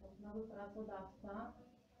 tak? To nowy pracodawca.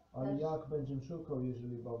 Ale jak będziemy szukał,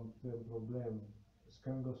 jeżeli mam ten problem z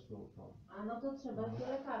kręgosłupem? A no to trzeba do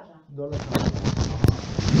lekarza. Do lekarza.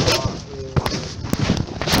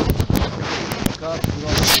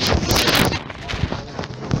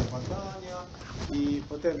 Badania i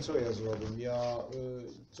potem co ja zrobię?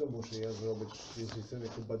 Co muszę ja zrobić, jeśli chcę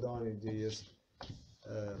jakieś badanie, gdzie jest,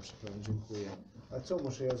 przepraszam, dziękuję. A co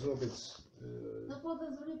muszę ja zrobić? No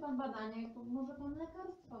zrobi pan badanie, może pan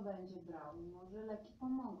lekarstwo będzie brał, może leki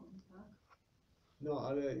pomogą, tak? No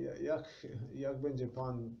ale jak będzie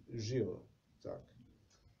pan żył, tak?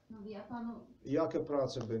 No ja panu... Jakie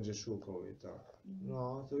prace będzie szukał i tak?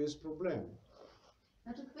 No, to jest problem.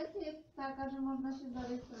 Znaczy kwestia jest taka, że można się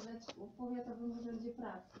zarejestrować w Powiatowym Urzędzie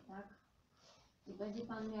Pracy, tak? I będzie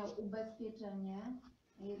pan miał ubezpieczenie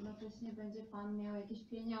A jednocześnie będzie pan miał jakieś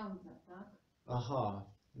pieniądze, tak? Aha,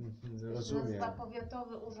 To się rozumiem. nazywa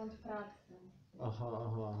Powiatowy Urząd Pracy.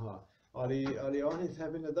 Aha. Ale oni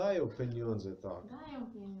tobie nie dają pieniądze, tak?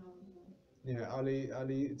 Dają pieniądze. Nie, Ale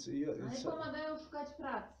pomagają szukać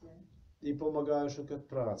pracy. I pomagają szukać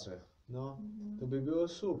pracy. No, to by było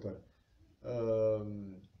super.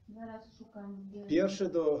 Zaraz szukam. Pierwsze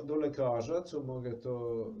do lekarza, co mogę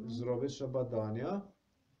to zrobić, to badania.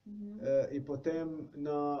 I potem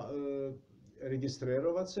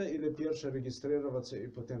rejestrować się, или pierwsze rejestrować się i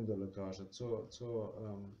potem do lekarza.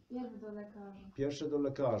 Pierw do lekarza. Pierwsze do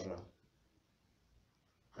lekarza.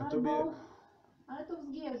 Ale to w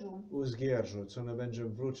Zgierzu. U Zgierzu, co nie będzie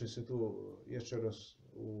wrócić się tu jeszcze raz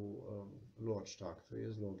u Łódź, tak, to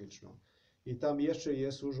jest logiczne. I tam jeszcze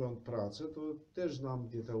jest Urząd Pracy, to też znam,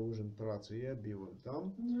 gdzie to Urząd Pracy jest, byłem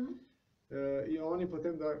tam. I oni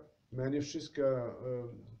potem da mnie wszystkie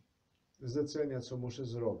zlecenia, co muszę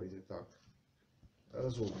zrobić, tak.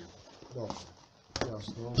 Rozumiem. Dobrze.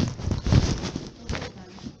 Jasno.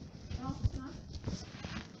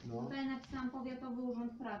 No. Tutaj napisałam Powiatowy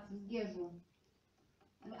Urząd Pracy w Zgierzu.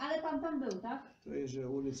 Ale pan tam był, tak? To jest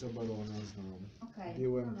ulica Barona, znam. Okay.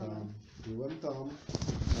 Byłem tam.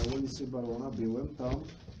 Na ulicy Barona byłem tam.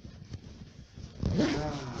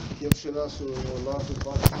 Pierwszy raz u lata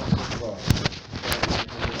 2002.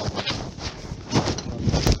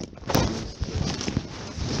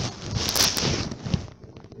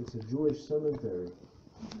 It's a Jewish cemetery,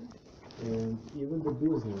 and even the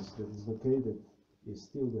business that is located is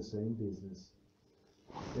still the same business.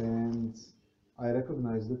 And I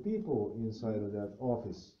recognize the people inside of that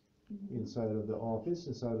office, inside of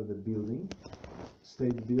the building,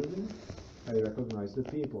 state building. I recognize the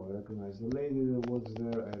people. I recognize the lady that works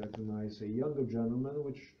there. I recognize a younger gentleman,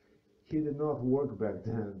 which he did not work back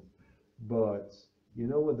then. But you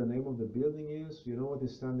know what the name of the building is? You know what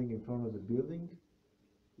is standing in front of the building?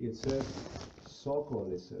 It says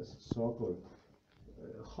Sokol. It says Sokol.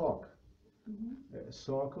 Hawk.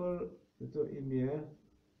 Sokol to imię,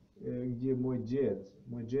 gdzie mój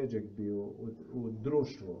dziadek był u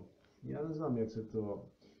drużstwo. Ja nie znam jak się to,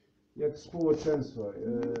 jak społeczeństwo.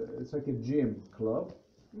 It's like a gym club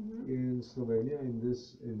in Slovenia. In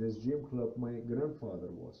this gym club, my grandfather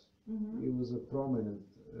was. He was a prominent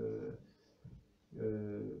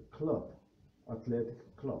club,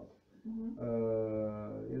 athletic club.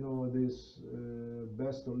 You know, this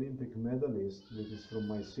best Olympic medalist, which is from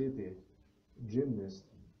my city, gymnast,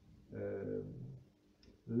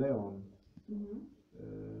 Leon.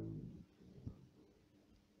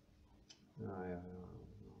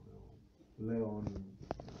 Leon,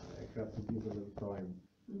 I have to give a little time.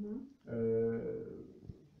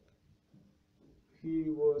 He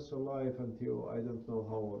was alive until I don't know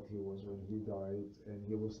how old he was when he died, and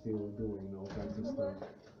he was still doing all kinds of stuff.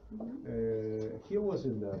 He was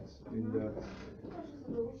in that.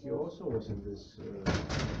 He also was in this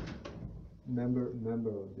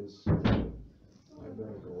member of this. I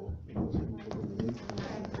better go.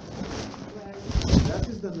 That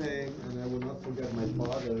is the name, and I will not forget my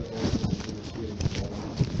father also was here in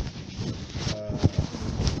Poland.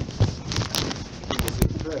 He was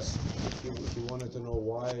impressed. He wanted to know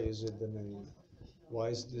why is it the name? Why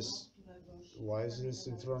is this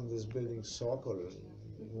in front of this building Sokol?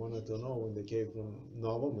 He wanted to know when they came from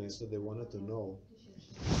Novo so they wanted to know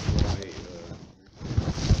why.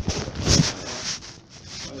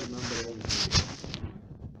 I remember everything.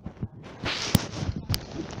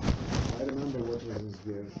 I remember what was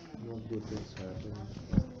there. Not good things happened.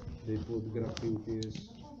 They put graffitis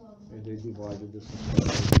and they divided the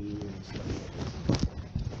society and stuff like that.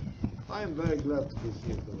 I am very glad to be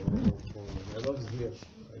here today. I love Zgierz.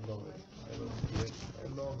 I love it. I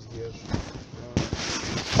love Zgierz.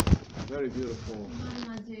 Very beautiful.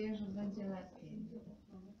 Mam nadzieję, że będzie lepiej.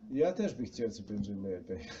 Ja też bym chciał, co będzie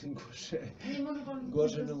lepiej.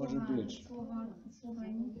 Gorzej nie może być.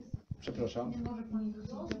 Słowenii? Przepraszam. Nie może pan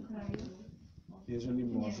wrócić do kraju? Jeżeli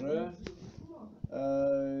może.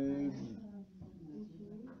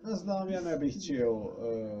 No znam, ja nie bym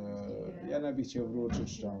chciał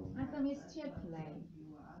wrócić tam. A tam jest cieplej.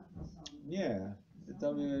 Nie,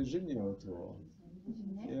 tam jest zimno tu.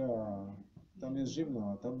 Ja, tam jest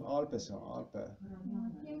zimno, tam Alpy są, Alpy.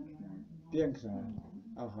 Piękne. Piękne.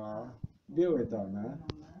 Aha. Były tam, nie?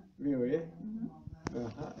 Były?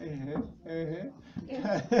 Aha,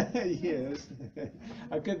 jest.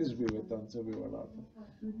 A kiedyś były tam, co było lata?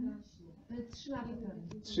 3 lata temu.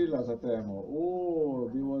 3 lata temu.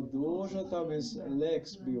 Było dużo, tam jest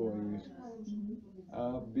Lex było ich.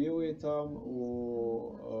 A były tam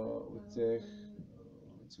u tych,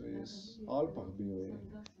 co jest, Alpach były.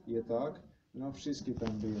 Je tak? No wszystkie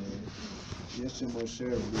tam były. Jeszcze mój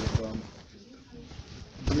szef był tam.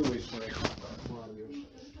 Były szef, Mariusz.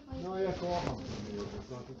 No ja kocham to,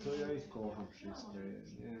 znaczy co ja ich kocham wszystkie.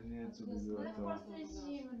 Nie co by było Ale w to. Polsce jest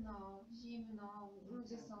zimno,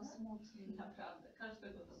 ludzie są smutni. Naprawdę,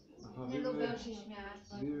 każdego to jest. Aha, Nie lubią się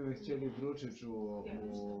śmiać. Byśmy chcieli wrócić u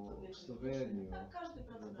Słowenii. Każdy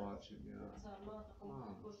pracodawca Zobaczymy. ma taką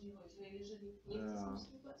A. możliwość, że jeżeli nie chce sam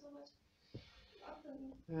współpracować, a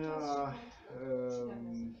ten Ja, czas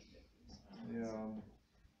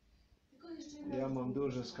się ja mam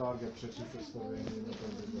duże skargi przeciwko Słowenii,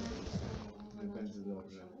 nie będzie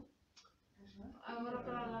dobrze. A w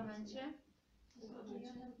Europarlamencie?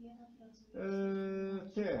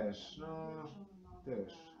 Też, no,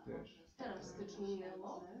 też. teraz w styczniu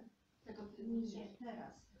minęło. Tego Nie,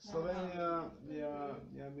 teraz. Słowenia,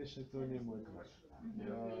 ja myślę, to nie mój kraj.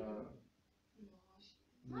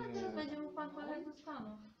 No i teraz będzie mógł pan pojechać do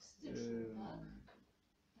Stanów.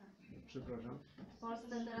 Przepraszam. W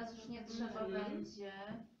Polsce teraz już nie trzeba będzie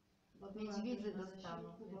mieć wizy do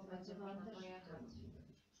Stanów, więc będzie można pojechać.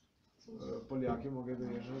 Polaки mogę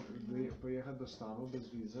pojechać do Stanów bez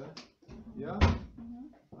wizy? Ja?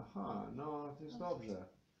 Aha, no to jest dobrze.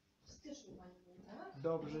 w styczniu pani mówi, tak?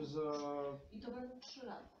 Dobrze za... I to będą 3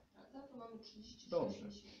 lata, prawda? To mamy 36 Dobrze.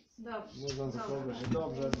 miesięcy. Dobrze. Można zapowiedzieć, że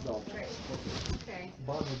dobrze, jest dobrze. Okay.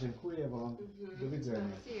 Bardzo dziękuję wam. Do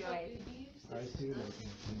widzenia. See you later. I see you later.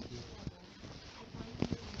 Thank you.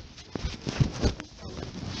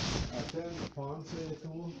 A ten pan, co jest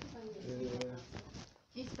tu?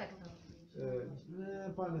 Inspektor.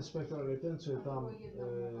 Pan inspektor, ten co tam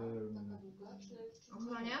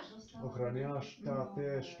Ochroniarz? ochroniarz, ta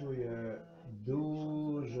też tu jest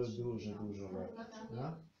dużo lat.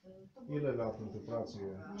 Ja? Ile lat on tu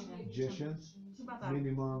pracuje? 10? Chyba tak.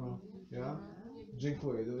 Minimalno. Ja?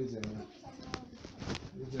 Dziękuję, do widzenia.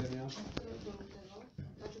 Do widzenia.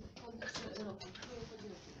 Znaczy w kontekście roku.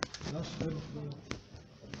 Następny.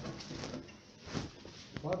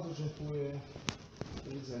 Bardzo dziękuję.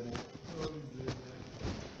 Do widzenia. Do widzenia.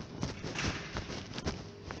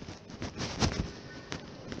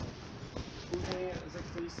 Później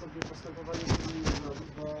zechceli sobie postępowanie cywilne zrobić,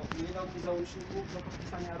 bo nie dał mi załączników do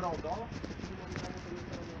podpisania RODO. I momentami to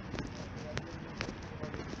nie robią.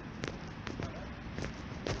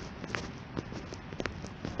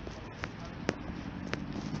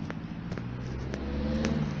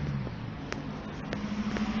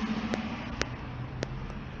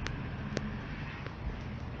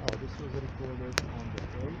 This was recorded on the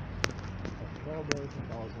 8th of October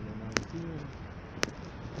 2019.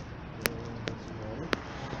 That's right.